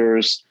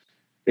computers,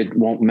 it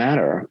won't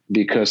matter,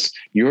 because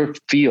your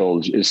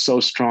field is so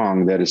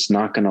strong that it's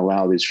not going to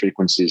allow these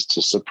frequencies to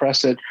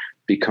suppress it,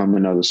 become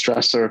another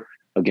stressor.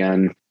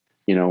 Again,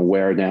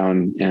 wear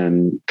down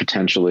and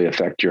potentially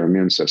affect your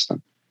immune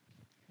system.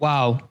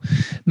 Wow,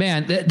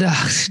 man,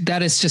 that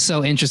is just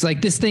so interesting.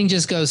 Like this thing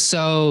just goes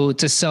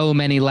to so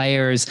many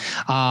layers,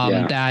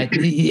 that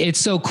it's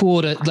so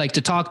cool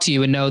to talk to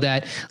you and know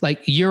that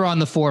like you're on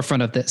the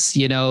forefront of this,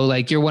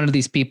 like you're one of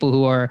these people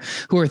who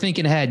are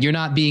thinking ahead. You're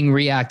not being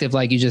reactive.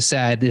 Like you just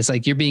said, it's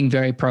like, you're being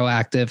very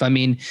proactive. I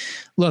mean,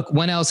 look,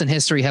 when else in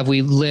history have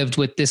we lived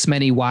with this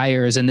many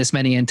wires and this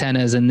many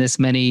antennas and this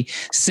many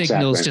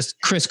signals just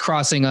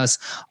crisscrossing us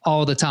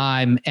all the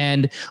time?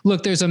 And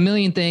look, there's a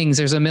million things,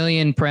 there's a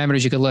million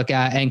parameters you could look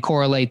at and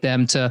correlate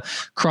them to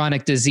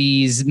chronic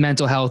disease,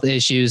 mental health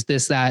issues,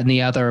 this, that, and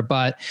the other.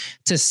 But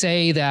to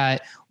say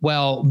that,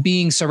 well,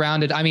 being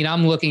surrounded, I mean,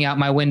 I'm looking out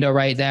my window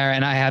right there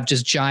and I have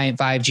just giant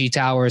 5G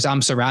towers.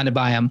 I'm surrounded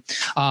by them.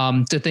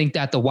 To think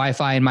that the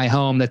Wi-Fi in my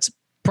home that's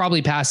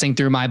probably passing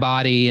through my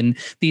body and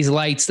these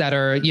lights that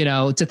are,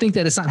 to think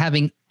that it's not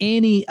having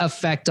any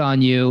effect on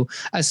you,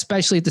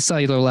 especially at the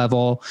cellular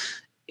level,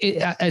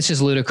 it's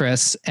just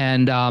ludicrous.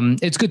 And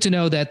it's good to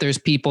know that there's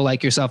people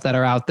like yourself that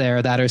are out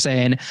there that are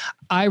saying,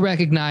 I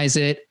recognize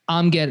it,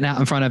 I'm getting out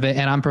in front of it,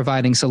 and I'm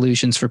providing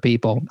solutions for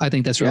people. I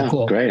think that's real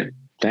cool. Great.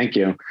 Thank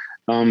you.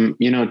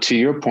 To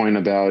your point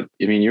about,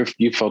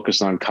 you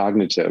focus on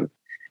cognitive,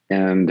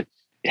 and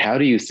how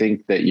do you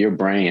think that your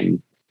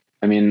brain,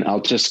 I'll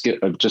just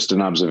get just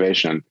an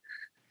observation.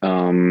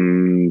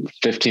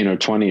 15 or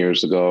 20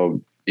 years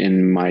ago,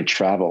 in my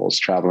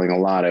traveling a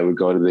lot, I would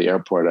go to the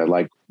airport. I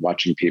like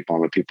watching people.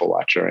 I'm a people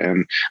watcher.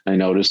 And I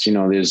noticed,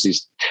 there's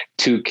these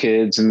two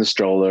kids in the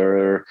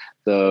stroller,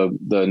 the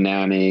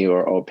nanny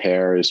or au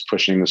pair is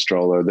pushing the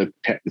stroller. The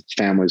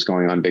family's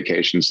going on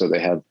vacation, so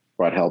they have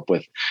brought help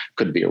with,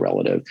 could be a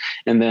relative.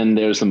 And then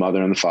there's the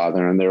mother and the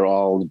father, and they're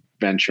all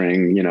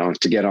venturing,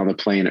 to get on the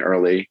plane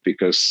early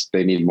because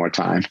they need more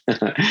time.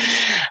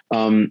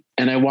 And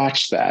I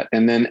watched that.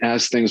 And then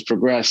as things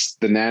progressed,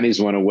 the nannies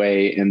went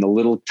away and the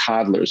little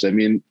toddlers,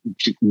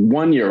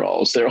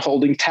 1-year-olds, they're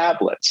holding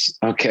tablets.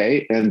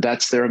 Okay. And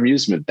that's their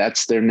amusement.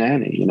 That's their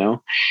nanny,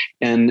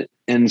 And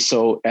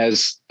so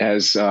as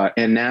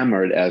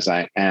enamored as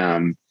I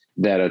am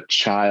that a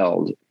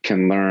child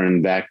can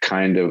learn that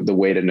kind of the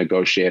way to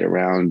negotiate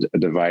around a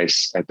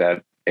device at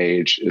that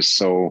age is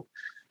so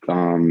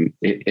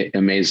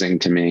amazing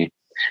to me.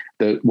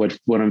 What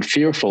I'm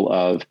fearful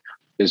of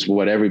is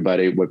what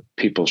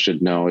people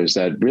should know is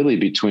that really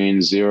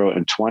between 0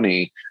 and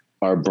 20,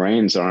 our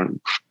brains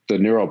aren't, the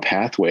neural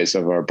pathways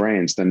of our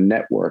brains, the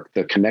network,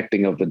 the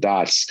connecting of the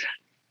dots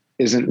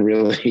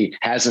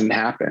hasn't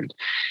happened.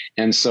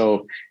 And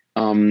so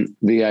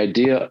the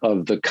idea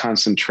of the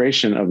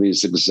concentration of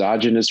these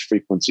exogenous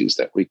frequencies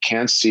that we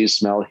can't see,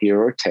 smell,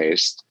 hear, or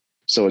taste,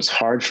 so it's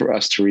hard for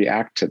us to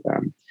react to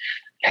them,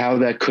 how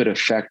that could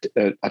affect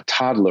a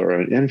toddler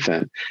or an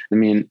infant.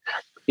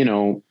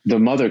 The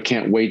mother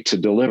can't wait to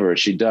deliver.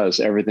 She does.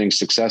 Everything's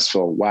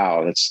successful.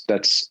 Wow,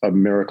 that's a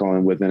miracle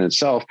within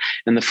itself.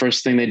 And the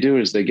first thing they do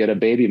is they get a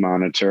baby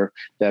monitor.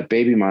 That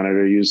baby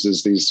monitor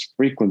uses these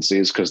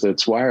frequencies because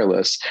it's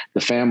wireless.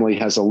 The family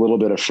has a little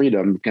bit of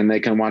freedom and they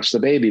can watch the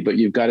baby, but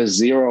you've got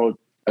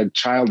a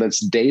child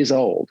that's days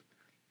old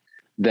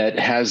that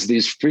has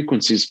these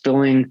frequencies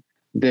filling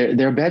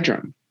their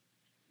bedroom.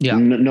 Yeah.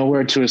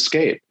 Nowhere to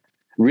escape.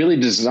 Really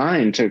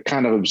designed to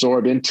kind of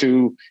absorb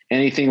into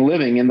anything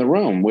living in the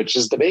room, which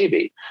is the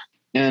baby.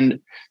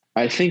 And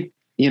I think,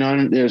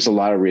 there's a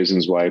lot of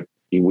reasons why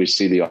we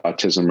see the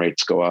autism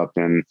rates go up,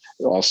 and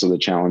also the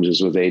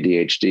challenges with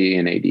ADHD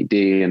and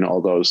ADD and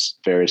all those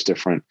various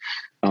different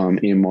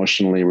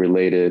emotionally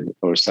related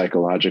or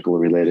psychologically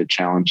related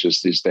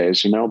challenges these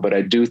days, but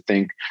I do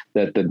think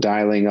that the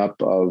dialing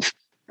up of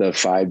the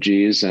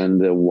 5Gs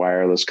and the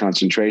wireless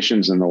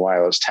concentrations and the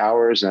wireless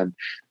towers and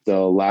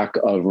the lack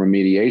of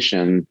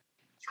remediation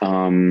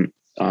on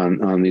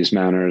these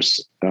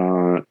manners,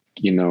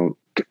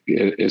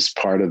 is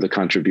part of the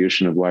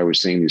contribution of why we're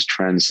seeing these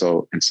trends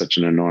in such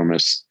an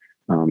enormous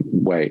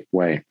way.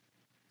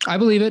 I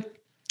believe it.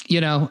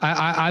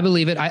 I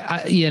believe it.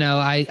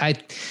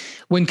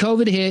 When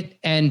COVID hit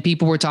and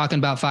people were talking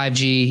about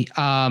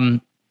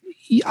 5G,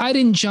 I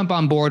didn't jump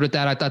on board with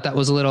that. I thought that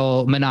was a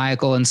little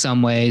maniacal in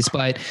some ways,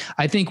 but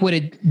I think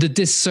the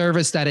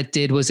disservice that it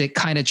did was it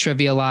kind of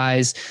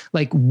trivialized,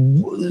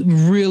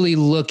 really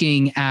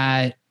looking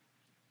at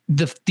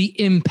the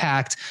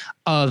impact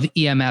of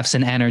EMFs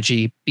and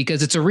energy,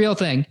 because it's a real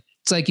thing.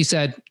 It's like you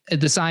said,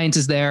 the science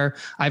is there.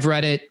 I've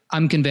read it.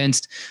 I'm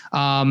convinced.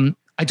 I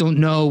don't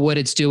know what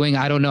it's doing.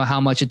 I don't know how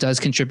much it does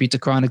contribute to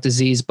chronic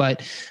disease,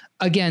 but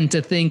again,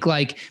 to think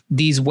like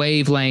these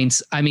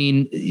wavelengths,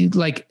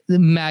 like the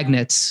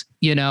magnets,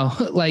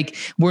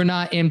 we're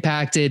not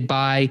impacted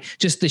by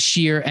just the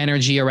sheer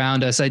energy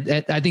around us. I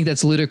think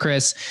that's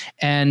ludicrous.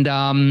 And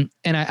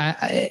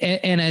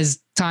as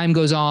time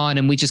goes on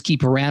and we just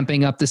keep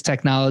ramping up this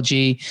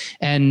technology,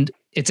 and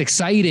it's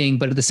exciting,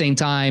 but at the same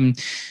time,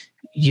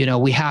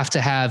 we have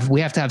to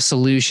have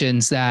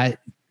solutions that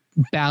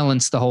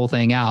balance the whole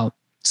thing out.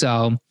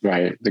 So,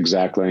 right.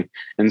 Exactly.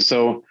 And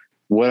so,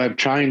 what I'm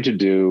trying to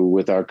do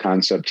with our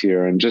concept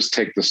here, and just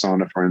take the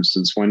sauna, for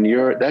instance,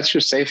 that's your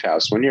safe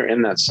house. When you're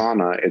in that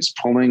sauna, it's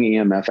pulling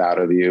EMF out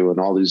of you and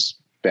all these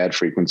bad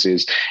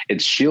frequencies.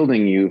 It's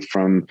shielding you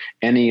from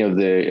any of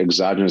the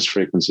exogenous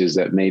frequencies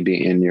that may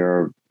be in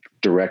your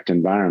direct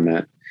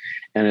environment.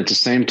 And at the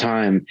same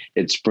time,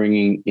 it's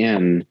bringing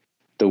in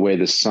the way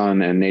the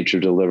sun and nature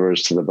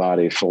delivers to the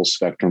body full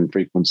spectrum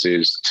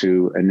frequencies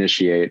to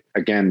initiate,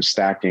 again,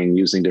 stacking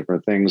using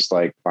different things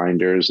like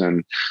binders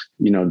and,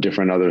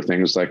 different other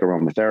things like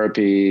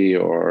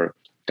aromatherapy or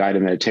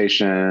guided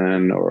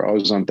meditation or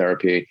ozone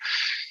therapy.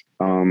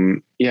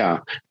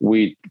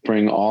 We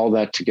bring all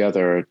that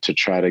together to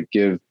try to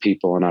give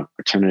people an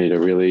opportunity to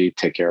really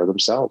take care of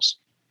themselves.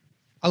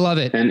 I love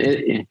it. And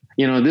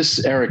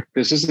Eric,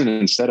 this isn't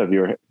instead of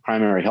your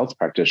primary health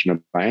practitioner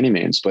by any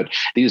means, but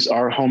these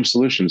are home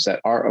solutions that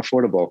are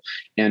affordable.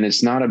 And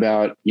it's not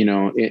about,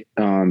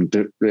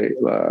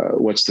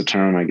 what's the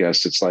term? I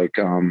guess it's like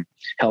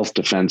health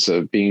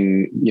defensive,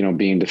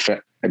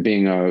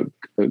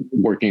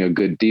 working a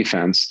good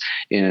defense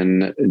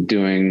in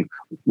doing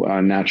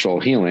natural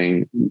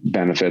healing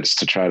benefits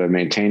to try to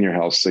maintain your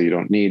health. So you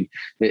don't need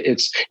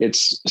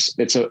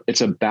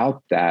it's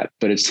about that,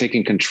 but it's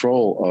taking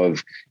control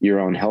of your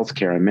own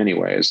healthcare in many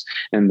ways.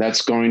 And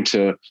that's going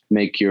to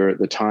make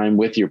the time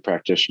with your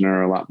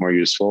practitioner a lot more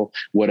useful.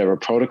 Whatever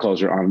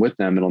protocols you're on with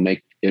them, it'll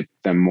make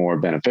them more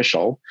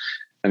beneficial.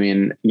 I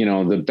mean,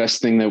 the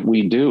best thing that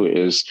we do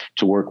is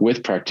to work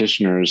with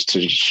practitioners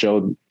to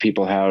show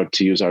people how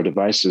to use our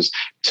devices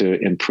to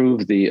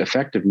improve the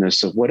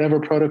effectiveness of whatever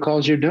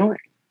protocols you're doing.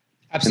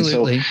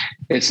 Absolutely. And so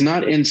it's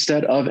not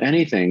instead of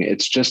anything.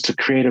 It's just to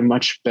create a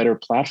much better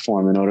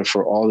platform in order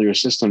for all your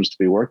systems to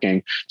be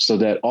working so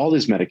that all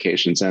these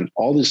medications and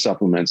all these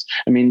supplements,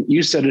 I mean,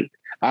 you said it,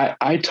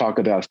 I talk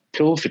about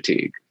pill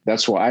fatigue.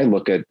 That's why I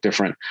look at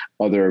different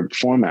other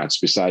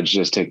formats besides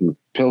just taking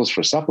pills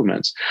for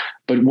supplements.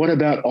 But what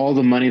about all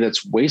the money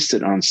that's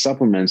wasted on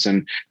supplements?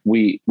 And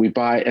we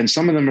buy, and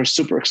some of them are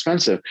super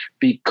expensive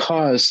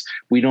because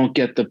we don't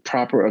get the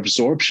proper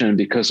absorption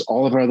because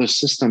all of our other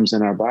systems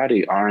in our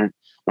body aren't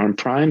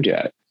primed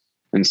yet.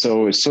 And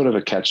so it's sort of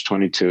a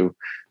catch-22.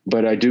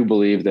 But I do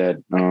believe that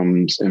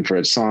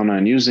infrared sauna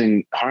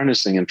and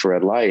harnessing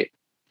infrared light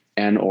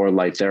and or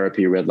light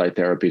therapy, red light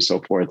therapy, so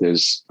forth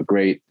is a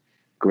great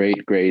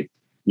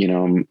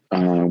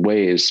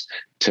ways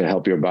to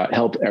help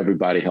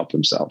everybody help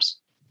themselves.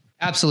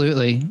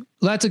 Absolutely.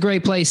 Well, that's a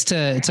great place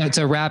to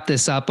wrap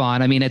this up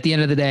on. I mean, at the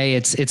end of the day,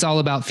 it's all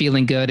about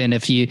feeling good. And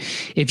if you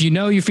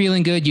know you're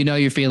feeling good,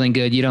 you're feeling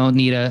good. You don't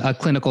need a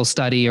clinical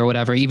study or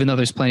whatever, even though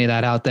there's plenty of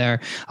that out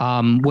there.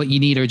 What you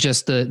need are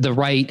just the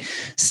right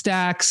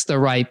stacks, the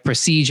right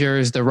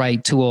procedures, the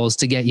right tools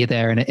to get you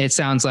there. And it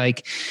sounds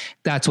like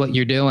that's what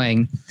you're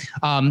doing.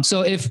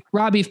 So if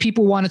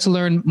people wanted to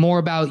learn more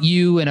about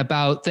you and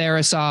about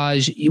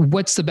Therasage,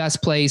 what's the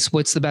best place?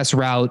 What's the best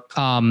route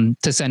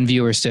to send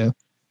viewers to?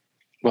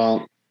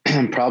 Well,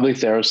 probably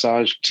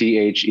Therasage,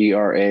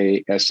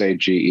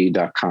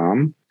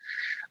 THERASAGE.com.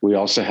 We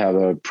also have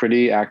a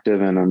pretty active,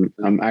 and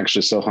I'm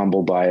actually so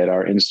humbled by it,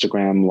 our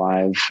Instagram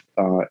live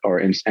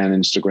and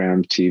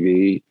Instagram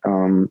TV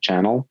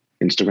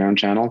Instagram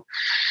channel.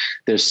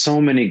 There's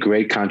so many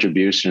great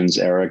contributions,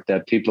 Eric,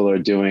 that people are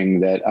doing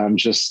that I'm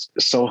just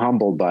so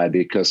humbled by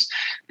because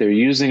they're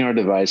using our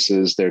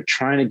devices. They're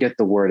trying to get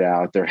the word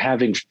out. They're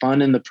having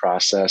fun in the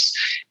process.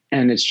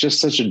 And it's just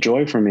such a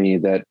joy for me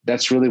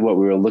that's really what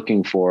we were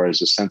looking for,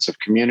 is a sense of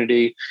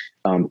community,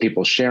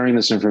 people sharing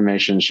this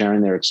information,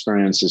 sharing their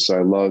experiences. So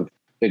I love,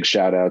 big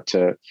shout out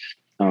to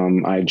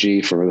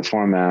IG for the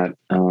format.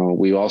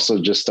 We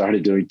also just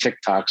started doing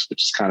TikToks,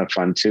 which is kind of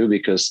fun too,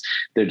 because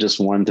they're just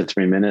 1 to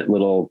 3 minute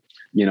little,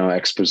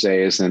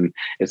 exposés, and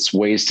it's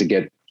ways to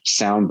get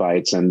sound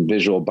bites and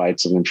visual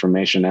bites of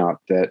information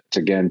out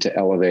to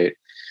elevate.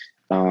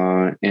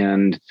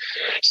 And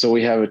so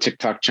we have a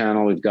TikTok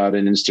channel. We've got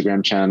an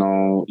Instagram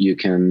channel.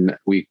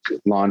 We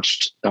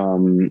launched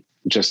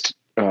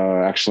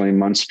actually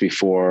months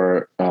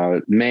before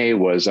May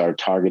was our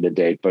targeted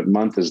date, but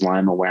month is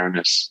Lyme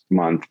Awareness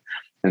Month.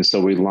 And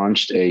so we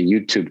launched a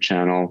YouTube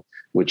channel,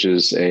 which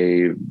is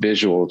a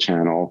visual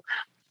channel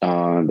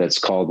that's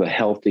called the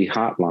Healthy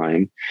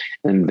Hotline.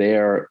 And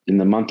there, in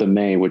the month of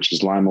May, which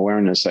is Lyme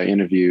Awareness, I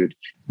interviewed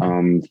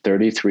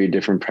 33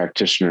 different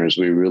practitioners.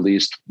 We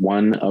released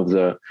one of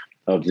the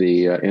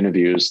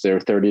interviews. They're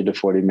 30 to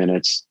 40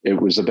 minutes.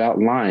 It was about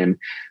Lyme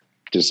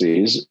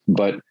disease,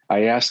 but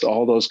I asked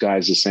all those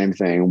guys the same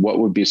thing. What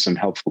would be some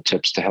helpful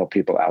tips to help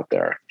people out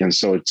there? And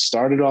so it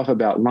started off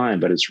about Lyme,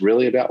 but it's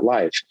really about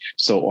life.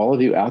 So all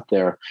of you out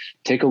there,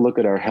 take a look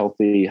at our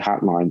Healthy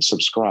Hotline,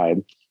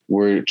 subscribe.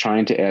 We're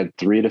trying to add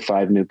 3 to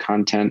 5 new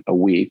content a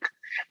week.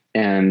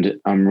 And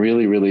I'm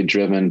really, really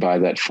driven by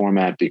that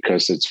format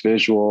because it's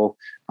visual,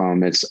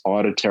 it's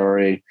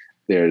auditory.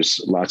 There's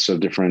lots of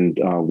different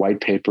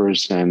white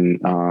papers and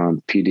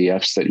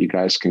PDFs that you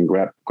guys can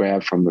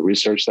grab from the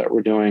research that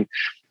we're doing.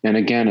 And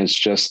again, it's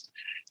just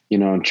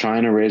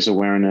trying to raise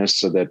awareness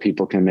so that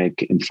people can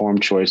make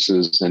informed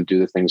choices and do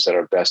the things that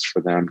are best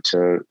for them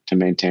to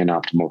maintain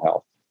optimal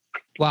health.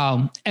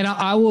 Wow. And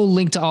I will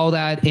link to all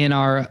that in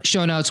our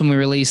show notes when we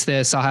release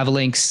this. I'll have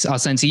links I'll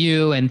send to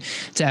you and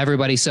to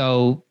everybody.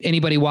 So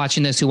anybody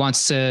watching this who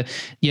wants to,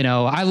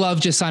 I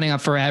love just signing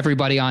up for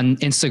everybody on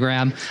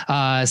Instagram.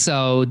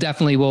 So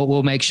definitely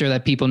we'll make sure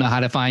that people know how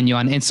to find you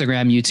on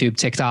Instagram, YouTube,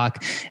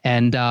 TikTok,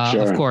 and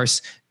Sure. Of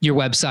course, your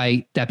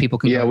website that people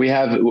can go.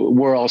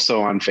 We're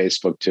also on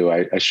Facebook too.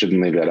 I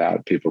shouldn't leave that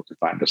out. People can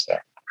find us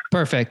there.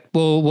 Perfect.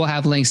 We'll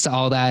have links to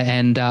all that,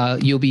 and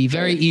you'll be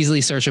very easily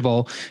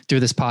searchable through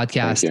this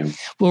podcast. Thank you.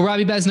 Well,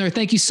 Robbie Besner,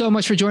 thank you so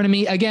much for joining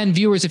me. Again,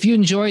 viewers, if you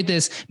enjoyed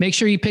this, make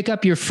sure you pick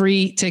up your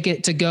free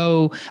ticket to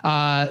go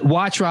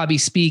watch Robbie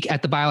speak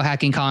at the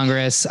Biohacking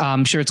Congress.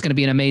 I'm sure it's going to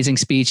be an amazing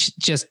speech.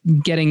 Just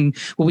getting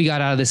what we got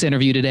out of this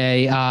interview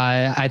today,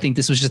 I think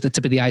this was just the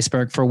tip of the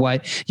iceberg for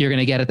what you're going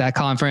to get at that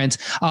conference.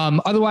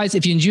 Otherwise,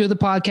 if you enjoy the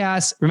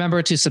podcast,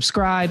 remember to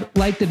subscribe,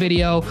 like the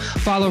video,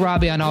 follow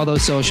Robbie on all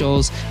those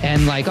socials,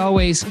 and like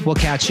always, we'll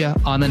catch you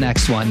on the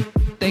next one.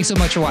 Thanks so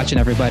much for watching,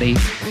 everybody.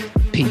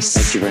 Peace.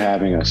 Thank you for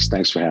having us.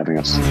 Thanks for having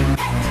us.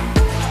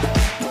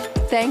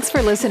 Thanks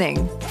for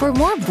listening. For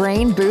more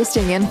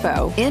brain-boosting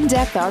info,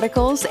 in-depth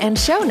articles, and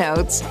show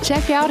notes,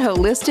 check out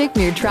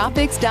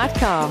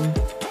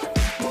holisticnootropics.com.